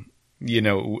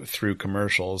 through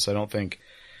commercials. I don't think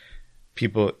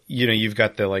people, you've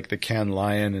got the Cannes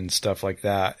Lion and stuff like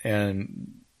that.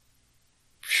 And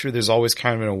sure, there's always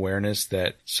kind of an awareness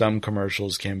that some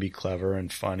commercials can be clever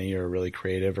and funny or really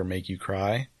creative or make you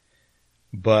cry.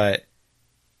 But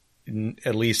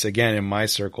at least, again, in my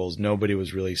circles, nobody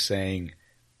was really saying,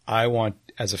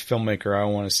 as a filmmaker, I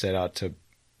want to set out to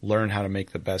learn how to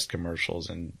make the best commercials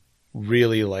and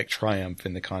really triumph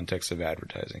in the context of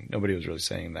advertising. Nobody was really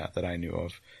saying that I knew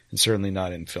of, and certainly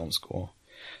not in film school.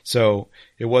 So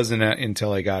it wasn't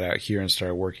until I got out here and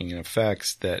started working in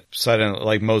effects that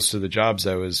suddenly, most of the jobs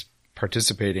I was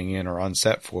participating in or on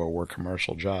set for were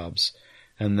commercial jobs.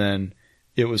 And then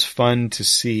it was fun to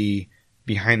see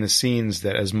behind the scenes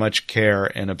that as much care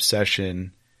and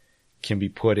obsession can be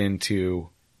put into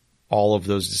all of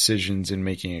those decisions in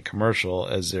making a commercial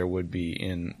as there would be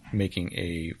in making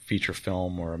a feature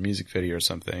film or a music video or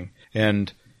something.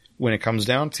 And when it comes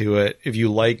down to it, if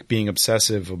you like being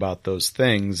obsessive about those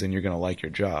things, then you're going to like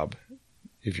your job.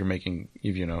 If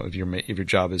your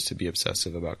job is to be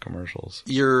obsessive about commercials.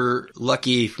 You're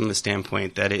lucky from the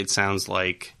standpoint that it sounds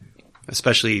like,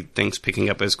 especially things picking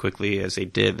up as quickly as they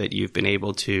did, that you've been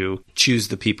able to choose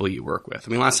the people you work with. I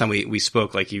mean, last time we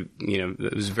spoke,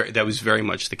 that was very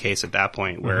much the case at that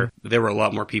point, where there were a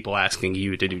lot more people asking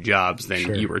you to do jobs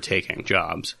than you were taking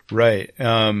jobs. Right.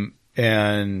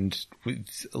 And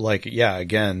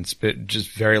again, it's just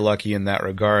very lucky in that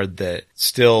regard that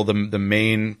still the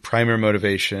main primary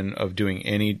motivation of doing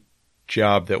any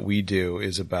job that we do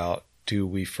is about, do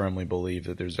we firmly believe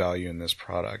that there's value in this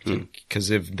product?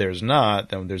 Because if there's not,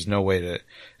 then there's no way to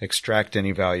extract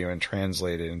any value and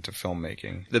translate it into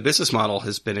filmmaking. The business model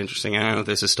has been interesting. I don't know if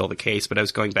this is still the case, but I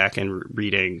was going back and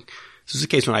reading. This was the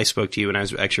case when I spoke to you, and I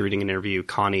was actually reading an interview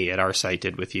Connie at our site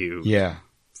did with you. Yeah.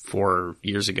 4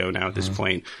 years ago now at this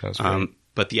point.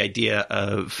 But the idea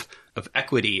of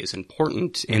equity is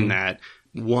important in that,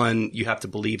 one, you have to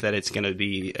believe that it's going to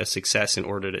be a success in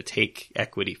order to take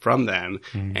equity from them.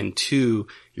 And two,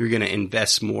 you're going to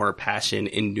invest more passion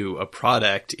into a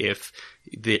product if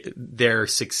their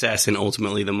success and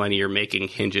ultimately the money you're making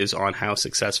hinges on how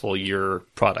successful your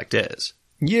product is.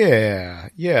 Yeah,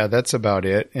 that's about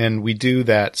it. And we do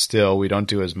that still. We don't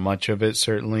do as much of it,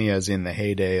 certainly, as in the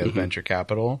heyday of venture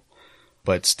capital.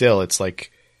 But still, it's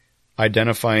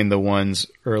identifying the ones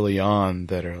early on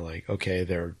that are okay,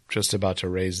 they're just about to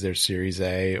raise their Series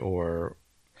A, or,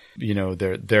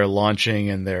 they're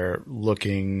launching and they're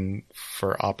looking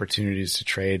for opportunities to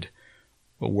trade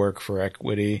work for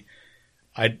equity.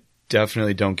 I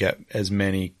definitely don't get as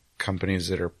many companies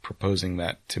that are proposing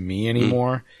that to me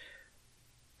anymore.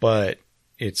 But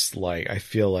it's I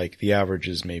feel like the average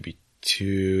is maybe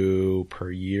 2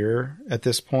 per year at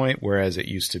this point, whereas it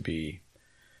used to be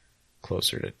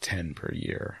closer to 10 per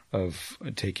year of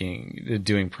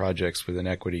doing projects with an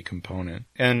equity component.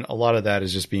 And a lot of that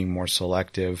is just being more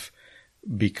selective,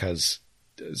 because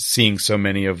seeing so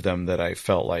many of them that I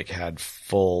felt had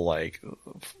full,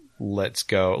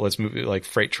 let's move,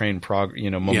 freight train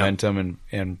momentum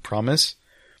and promise,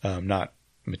 not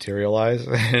materialize.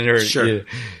 Sure.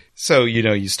 So,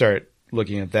 you start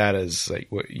looking at that as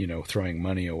throwing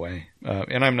money away.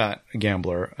 And I'm not a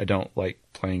gambler. I don't like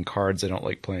playing cards. I don't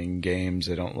like playing games.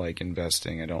 I don't like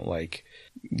investing. I don't like,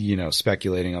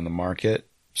 speculating on the market.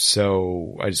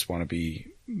 So I just want to be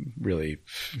really,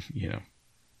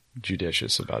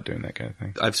 judicious about doing that kind of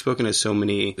thing. I've spoken to so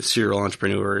many serial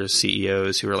entrepreneurs,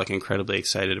 CEOs who are incredibly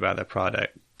excited about that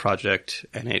project,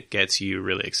 and it gets you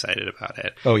really excited about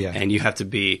it. Oh yeah. And you have to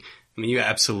be, you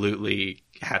absolutely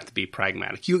have to be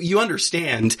pragmatic. You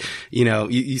understand, you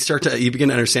begin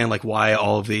to understand why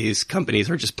all of these companies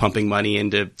are just pumping money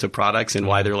into products, and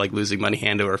why they're losing money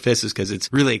hand over fist is because it's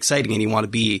really exciting, and you want to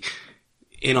be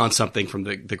in on something from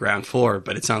the ground floor,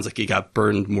 but it sounds like you got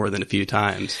burned more than a few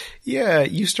times. Yeah,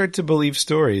 you start to believe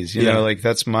stories. You know, like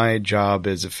that's my job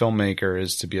as a filmmaker,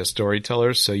 is to be a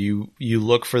storyteller. So you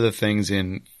look for the things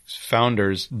in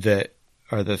founders that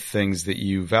are the things that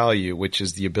you value, which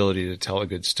is the ability to tell a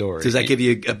good story. Does that give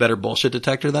you a better bullshit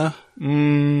detector, though?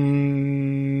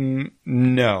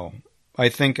 No. I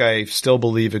think I still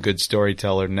believe a good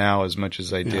storyteller now as much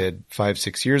as I did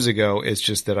 5-6 years ago. It's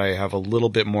just that I have a little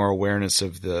bit more awareness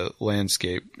of the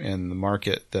landscape and the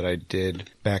market that I did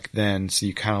back then. So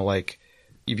you kind of like,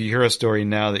 if you hear a story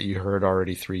now that you heard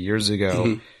already 3 years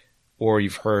ago, or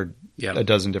you've heard a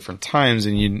dozen different times,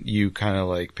 and you kind of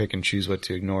like pick and choose what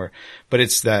to ignore. But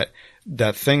it's that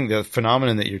thing, the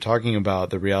phenomenon that you're talking about,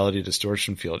 the reality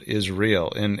distortion field, is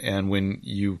real. And when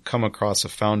you come across a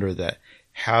founder that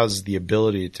has the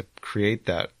ability to create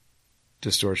that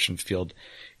distortion field,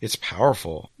 it's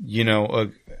powerful. You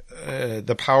know,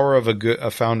 the power of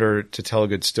a founder to tell a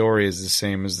good story is the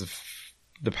same as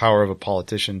the power of a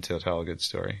politician to tell a good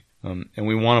story. And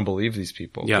we want to believe these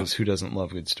people, because who doesn't love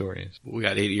good stories? We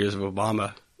got 8 years of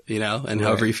Obama, you know, and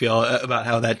however you feel about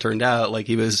how that turned out, like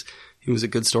he was a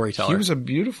good storyteller. He was a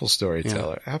beautiful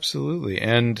storyteller. Yeah. Absolutely.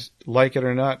 And like it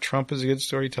or not, Trump is a good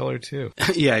storyteller too.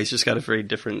 Yeah. He's just got a very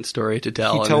different story to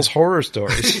tell. He tells horror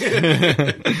stories.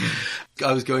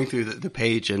 I was going through the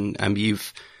page, and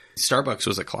Starbucks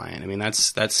was a client. I mean,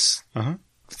 that's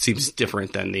seems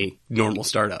different than the normal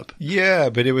startup.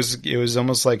 Yeah. But it was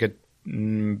almost like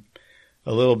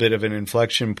a little bit of an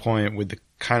inflection point with the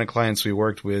kind of clients we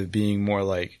worked with being more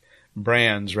like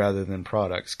brands rather than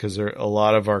products. Because a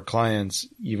lot of our clients,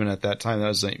 even at that time, that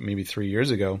was like maybe 3 years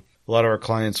ago, a lot of our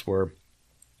clients were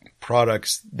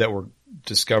products that were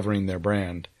discovering their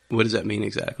brand. What does that mean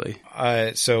exactly?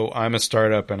 So I'm a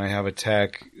startup and I have a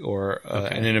tech or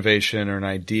an innovation or an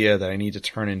idea that I need to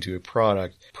turn into a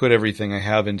product, put everything I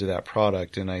have into that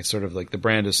product, and I sort of like the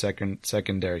brand is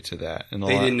secondary to that. And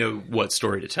they didn't know what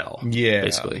story to tell. Yeah.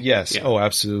 Basically. Yes. Yeah. Oh,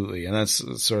 absolutely. And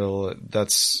that's sort of,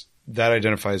 that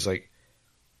identifies like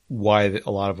why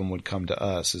a lot of them would come to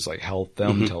us, is like help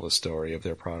them tell the story of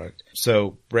their product.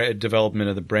 So development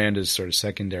of the brand is sort of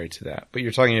secondary to that. But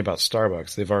you're talking about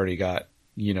Starbucks. They've already got,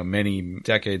 you know, many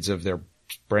decades of their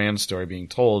brand story being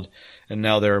told, and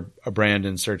now they're a brand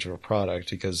in search of a product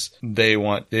because they've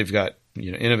got,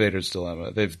 you know, innovator's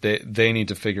dilemma. They need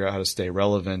to figure out how to stay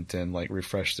relevant and like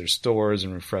refresh their stores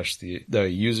and refresh the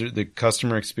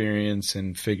customer experience,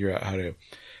 and figure out how to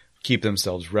keep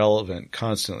themselves relevant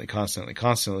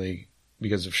constantly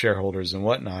because of shareholders and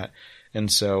whatnot. And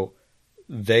so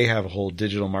they have a whole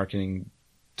digital marketing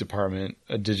department,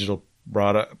 a digital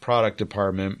product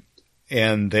department,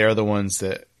 and they're the ones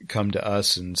that come to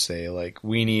us and say, like,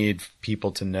 we need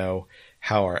people to know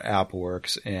how our app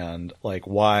works, and like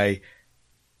why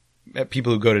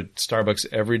people who go to Starbucks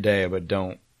every day but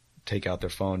don't take out their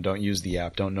phone, don't use the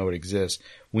app, don't know it exists.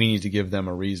 We need to give them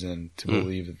a reason to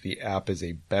believe that the app is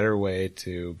a better way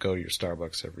to go to your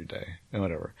Starbucks every day, and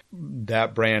whatever.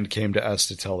 That brand came to us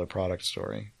to tell their product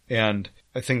story. And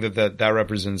I think that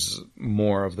represents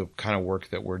more of the kind of work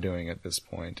that we're doing at this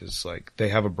point, is like they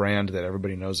have a brand that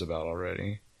everybody knows about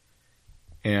already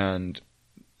and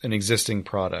an existing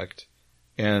product,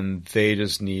 and they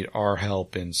just need our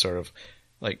help in sort of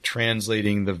like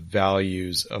translating the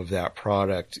values of that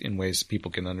product in ways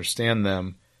people can understand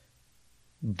them,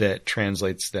 that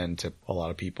translates then to a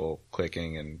lot of people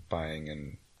clicking and buying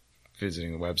and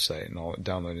visiting the website and all,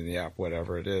 downloading the app,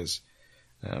 whatever it is.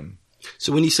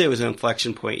 So when you say it was an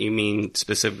inflection point, you mean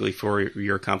specifically for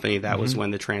your company, that was when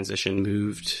the transition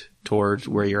moved toward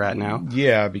where you're at now?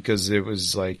 Yeah, because it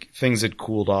was like things had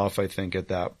cooled off, I think, at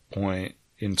that point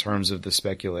in terms of the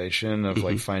speculation of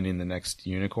like finding the next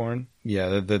unicorn.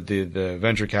 Yeah, the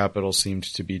venture capital seemed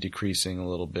to be decreasing a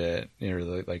little bit, or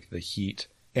like the heat.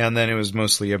 And then it was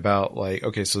mostly about like,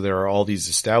 okay, so there are all these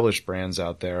established brands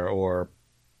out there, or,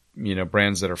 you know,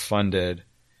 brands that are funded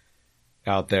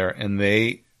out there, and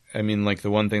like the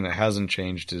one thing that hasn't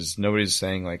changed is nobody's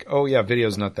saying like, oh yeah,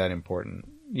 video's not that important.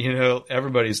 You know,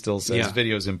 everybody still says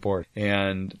video is important.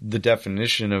 And the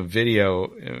definition of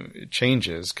video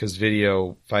changes, because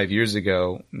video 5 years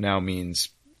ago now means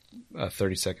a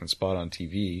 30-second spot on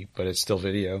TV, but it's still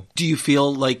video. Do you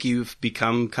feel like you've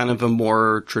become kind of a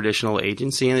more traditional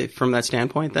agency from that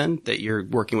standpoint then, that you're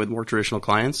working with more traditional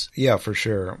clients? Yeah, for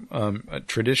sure. A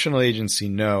traditional agency,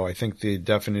 no. I think the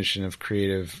definition of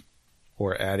creative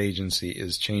or ad agency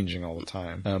is changing all the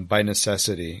time by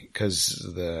necessity, because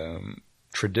the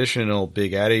traditional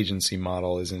big ad agency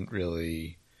model isn't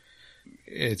really,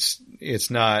 it's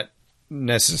not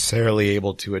necessarily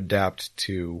able to adapt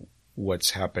to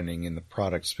what's happening in the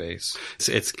product space.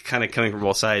 It's kind of coming from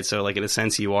both sides. So like in a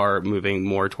sense, you are moving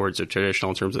more towards the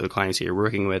traditional in terms of the clients that you're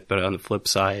working with. But on the flip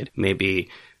side, maybe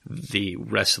the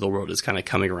rest of the world is kind of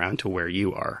coming around to where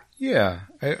you are. Yeah,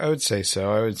 I would say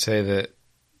so. I would say that,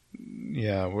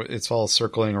 yeah, it's all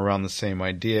circling around the same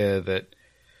idea that,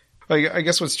 I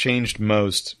guess what's changed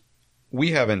most,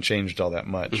 we haven't changed all that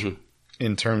much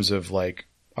in terms of like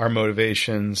our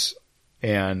motivations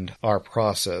and our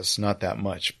process, not that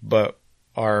much, but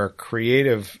our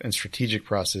creative and strategic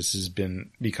process has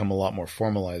become a lot more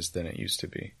formalized than it used to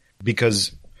be,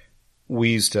 because we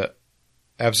used to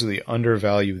absolutely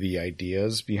undervalue the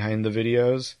ideas behind the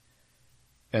videos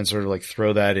and sort of like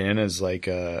throw that in as like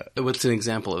a... What's an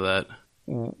example of that?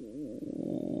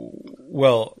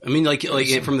 Well, I mean, like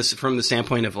from the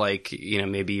standpoint of like,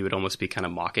 maybe you would almost be kind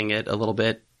of mocking it a little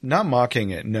bit. Not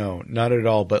mocking it, no, not at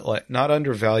all, but like not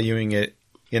undervaluing it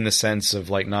in the sense of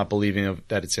like not believing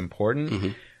that it's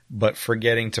important, but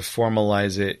forgetting to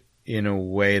formalize it in a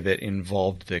way that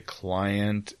involved the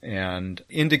client and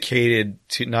indicated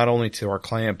to not only to our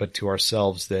client but to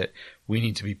ourselves that we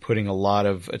need to be putting a lot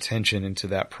of attention into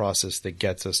that process that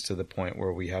gets us to the point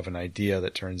where we have an idea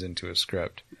that turns into a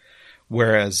script.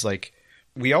 Whereas like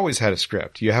we always had a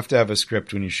script. You have to have a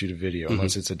script when you shoot a video,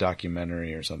 unless it's a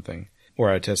documentary or something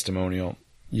or a testimonial.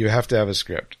 You have to have a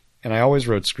script. And I always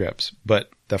wrote scripts, but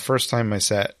the first time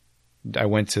I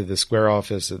went to the Square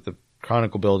office at the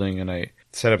Chronicle building and I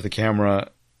set up the camera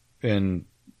and,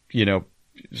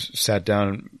 sat down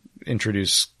and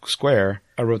introduced Square.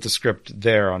 I wrote the script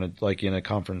there in a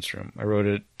conference room. I wrote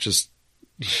it just,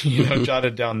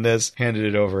 jotted down this, handed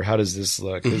it over. How does this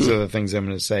look? These are the things I'm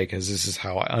going to say because this is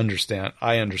how I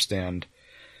understand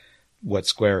what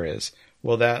Square is.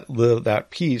 Well, that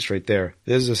piece right there,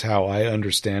 this is how I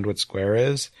understand what Square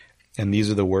is. And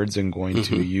these are the words I'm going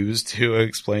to use to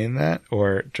explain that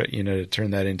or, to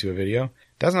turn that into a video.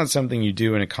 That's not something you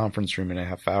do in a conference room in a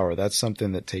half hour. That's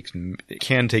something that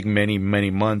can take many,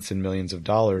 many months and millions of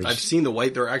dollars. I've seen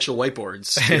there are actual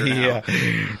whiteboards. Yeah,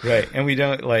 right. And we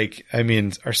don't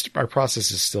our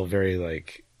process is still very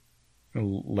like,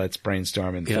 let's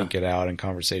brainstorm and think it out and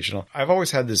conversational. I've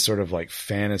always had this sort of like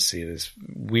fantasy, this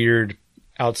weird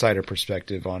outsider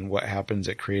perspective on what happens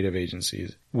at creative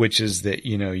agencies, which is that,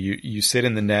 you sit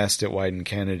in the nest at Wieden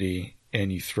Kennedy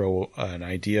and you throw an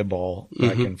idea ball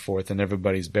back and forth and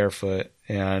everybody's barefoot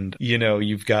and,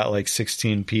 you've got like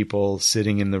 16 people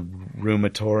sitting in the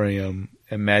roomatorium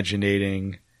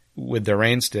imaginating with their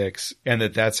rain sticks and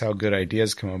that's how good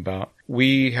ideas come about.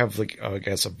 We have I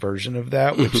guess a version of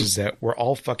that, which is that we're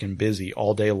all fucking busy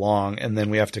all day long. And then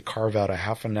we have to carve out a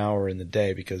half an hour in the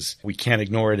day because we can't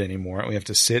ignore it anymore. We have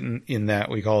to sit in that,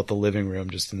 we call it the living room,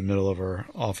 just in the middle of our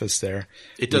office there.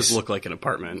 It does look like an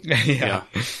apartment. Yeah.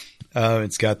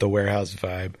 It's got the warehouse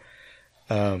vibe,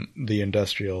 the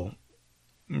industrial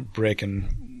brick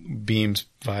and beams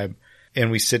vibe.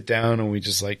 And we sit down and we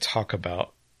just like talk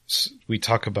about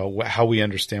how we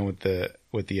understand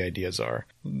what the ideas are.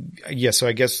 Yeah. So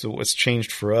I guess what's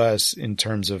changed for us in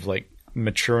terms of like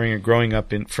maturing or growing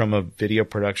up from a video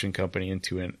production company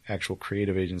into an actual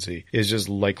creative agency is just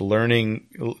like telling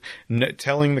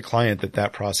the client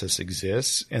that process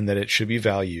exists and that it should be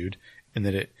valued and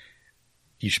that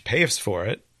you should pay us for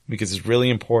it because it's really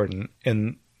important.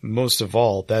 And most of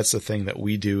all, that's the thing that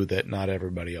we do that not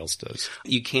everybody else does.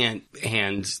 You can't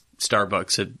hand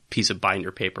Starbucks a piece of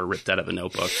binder paper ripped out of a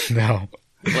notebook. No.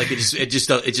 Like it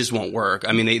just won't work.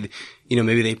 I mean,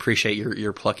 maybe they appreciate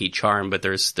your plucky charm, but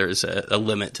there's a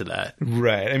limit to that.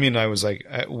 Right. I mean, I was like,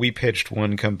 we pitched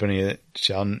one company that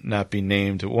shall not be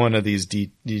named, one of these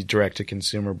direct to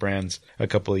consumer brands a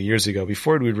couple of years ago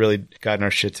before we'd really gotten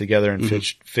our shit together and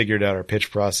figured out our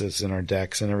pitch process and our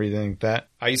decks and everything like that.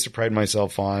 I used to pride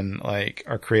myself on like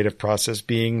our creative process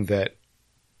being that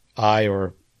I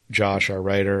or Josh, our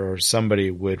writer, or somebody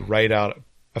would write out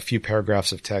a few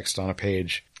paragraphs of text on a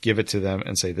page, give it to them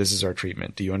and say, this is our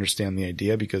treatment. Do you understand the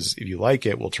idea? Because if you like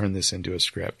it, we'll turn this into a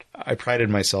script. I prided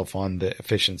myself on the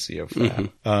efficiency of that.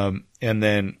 And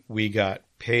then we got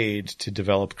paid to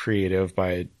develop creative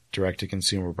by a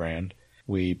direct-to-consumer brand.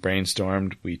 We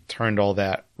brainstormed. We turned all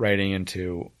that writing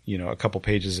into, a couple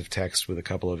pages of text with a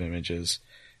couple of images,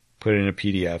 put it in a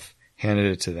PDF, handed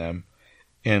it to them,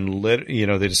 and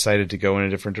they decided to go in a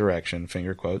different direction,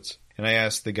 finger quotes. And I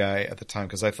asked the guy at the time,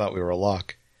 because I thought we were a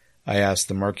lock, I asked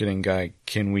the marketing guy,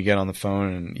 can we get on the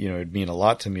phone? And, it'd mean a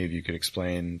lot to me if you could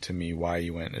explain to me why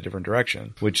you went in a different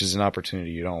direction, which is an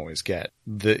opportunity you don't always get.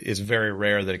 It's very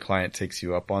rare that a client takes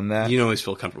you up on that. You don't always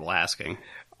feel comfortable asking.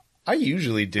 I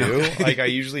usually do. I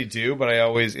usually do, but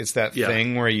it's that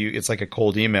thing where it's like a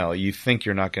cold email. You think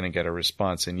you're not going to get a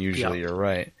response, and usually you're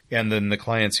right. And then the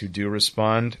clients who do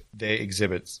respond, they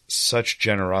exhibit such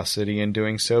generosity in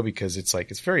doing so, because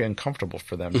it's very uncomfortable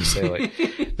for them to say,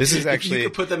 like, this is actually... You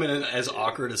could put them in as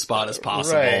awkward a spot as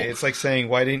possible. Right. It's like saying,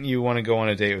 why didn't you want to go on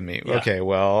a date with me? Yeah. Okay,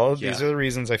 well, these are the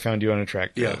reasons I found you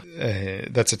unattractive. Yeah.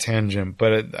 That's a tangent.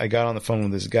 But I got on the phone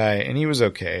with this guy, and he was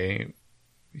okay.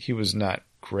 He was not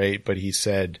great, but he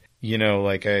said,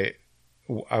 like,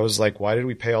 I was like, why did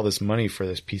we pay all this money for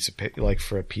this piece of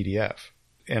for a PDF?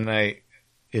 And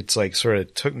it's like sort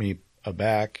of took me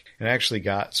aback, and I actually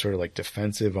got sort of like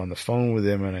defensive on the phone with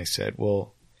him. And I said,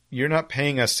 well, you're not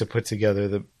paying us to put together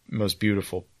the most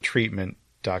beautiful treatment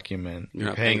document.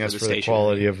 You're paying us for the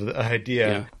quality of the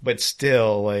idea, but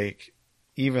still, like,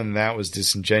 even that was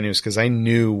disingenuous, because I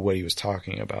knew what he was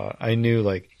talking about. I knew,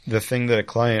 like, the thing that a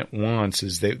client wants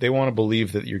is they want to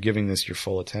believe that you're giving this your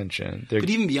full attention. But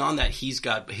even beyond that, he's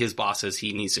got his bosses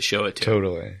he needs to show it to.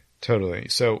 Totally.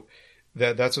 So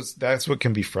that's what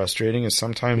can be frustrating, is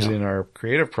sometimes in our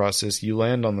creative process, you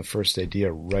land on the first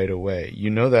idea right away. You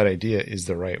know that idea is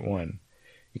the right one.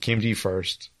 It came to you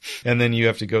first. And then you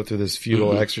have to go through this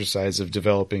futile exercise of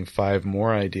developing 5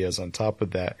 more ideas on top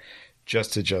of that,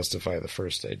 just to justify the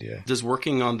first idea. Does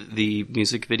working on the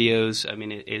music videos,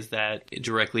 is that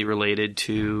directly related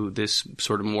to this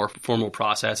sort of more formal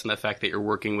process and the fact that you're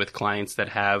working with clients that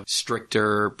have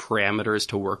stricter parameters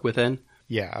to work within?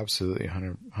 Yeah, absolutely.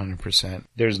 100%.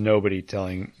 There's nobody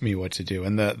telling me what to do.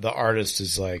 And the artist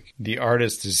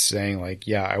is saying, like,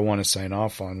 yeah, I want to sign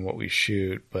off on what we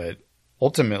shoot, but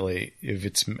ultimately,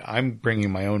 I'm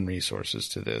bringing my own resources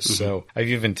to this. So I've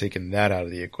even taken that out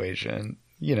of the equation.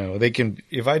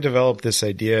 If I develop this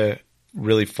idea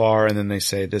really far and then they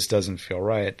say this doesn't feel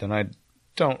right, then I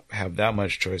don't have that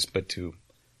much choice but to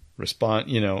respond,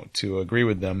 to agree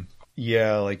with them.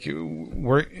 Yeah, like,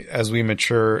 as we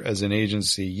mature as an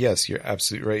agency, yes, you're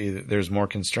absolutely right. There's more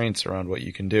constraints around what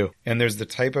you can do. And there's the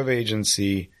type of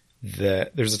agency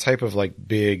there's a type of, like,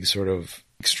 big sort of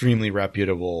extremely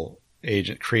reputable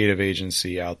creative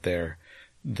agency out there.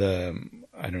 The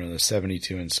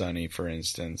 72 and Sunny, for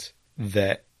instance,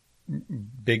 that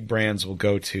big brands will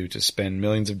go to spend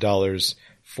millions of dollars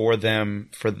for them,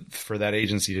 for that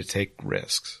agency to take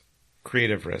risks,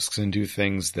 creative risks, and do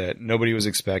things that nobody was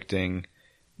expecting,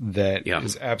 that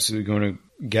is absolutely going to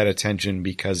get attention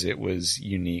because it was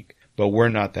unique. But we're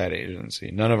not that agency.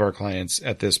 None of our clients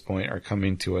at this point are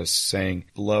coming to us saying,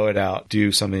 blow it out,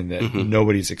 do something that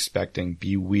nobody's expecting,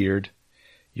 be weird.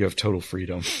 You have total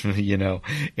freedom,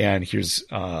 and here's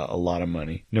a lot of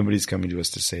money. Nobody's coming to us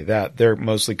to say that. They're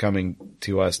mostly coming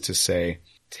to us to say,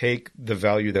 take the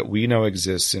value that we know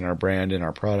exists in our brand and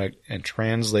our product and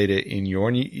translate it in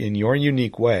your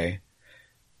unique way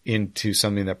into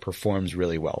something that performs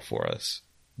really well for us.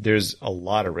 There's a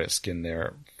lot of risk in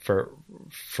there for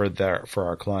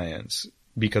our clients,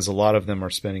 because a lot of them are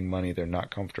spending money they're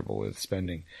not comfortable with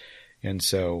spending. And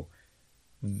so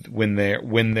when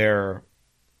they're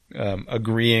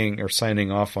agreeing or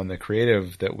signing off on the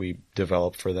creative that we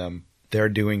develop for them, they're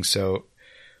doing so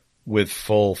with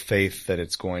full faith that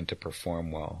it's going to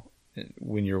perform well.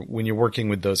 When you're working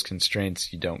with those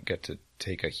constraints, you don't get to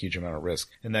take a huge amount of risk,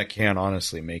 and that can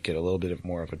honestly make it a little bit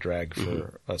more of a drag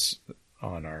for us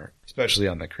especially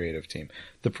on the creative team.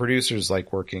 The producers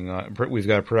like working on. We've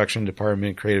got a production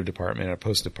department, creative department, and a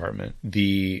post department.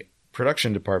 The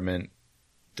production department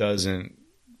doesn't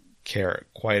care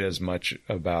quite as much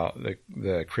about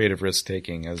the creative risk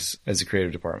taking as the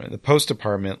creative department. The post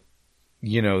department,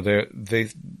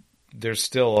 there's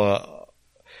still a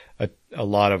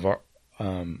lot of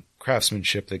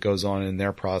craftsmanship that goes on in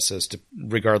their process,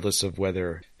 regardless of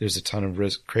whether there's a ton of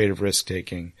creative risk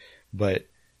taking. But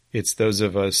it's those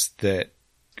of us that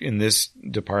in this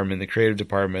department, the creative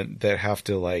department, that have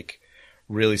to, like,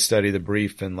 really study the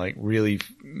brief and, like, really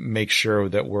make sure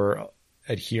that we're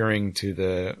adhering to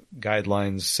the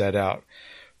guidelines set out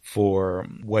for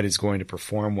what is going to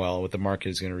perform well, what the market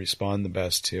is going to respond the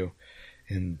best to.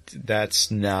 And that's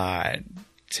not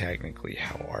technically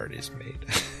how art is made.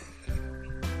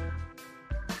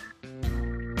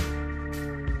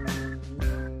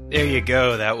 There you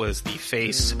go. That was the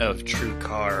face of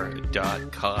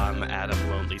TrueCar.com, Adam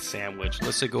Lonely Sandwich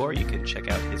Lisagor. You can check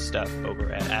out his stuff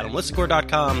over at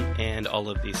AdamLisagor.com and all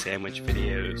of the sandwich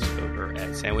videos over at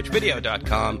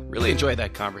SandwichVideo.com. Really enjoyed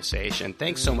that conversation.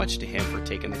 Thanks so much to him for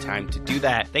taking the time to do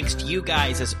that. Thanks to you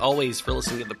guys, as always, for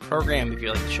listening to the program. If you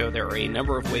like the show, there are a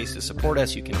number of ways to support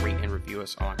us. You can rate and review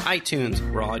us on iTunes.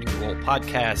 We're on Google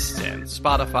Podcasts and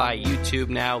Spotify, YouTube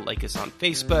now. Like us on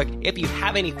Facebook. If you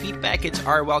have any feedback, it's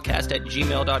our welcome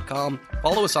irlcast@gmail.com.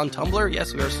 Follow us on Tumblr.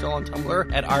 Yes, we are still on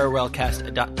Tumblr at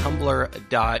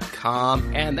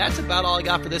irlcast.tumblr.com. And that's about all I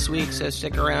got for this week, so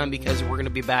stick around because we're going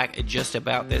to be back at just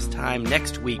about this time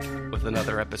next week with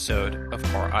another episode of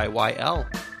RIYL.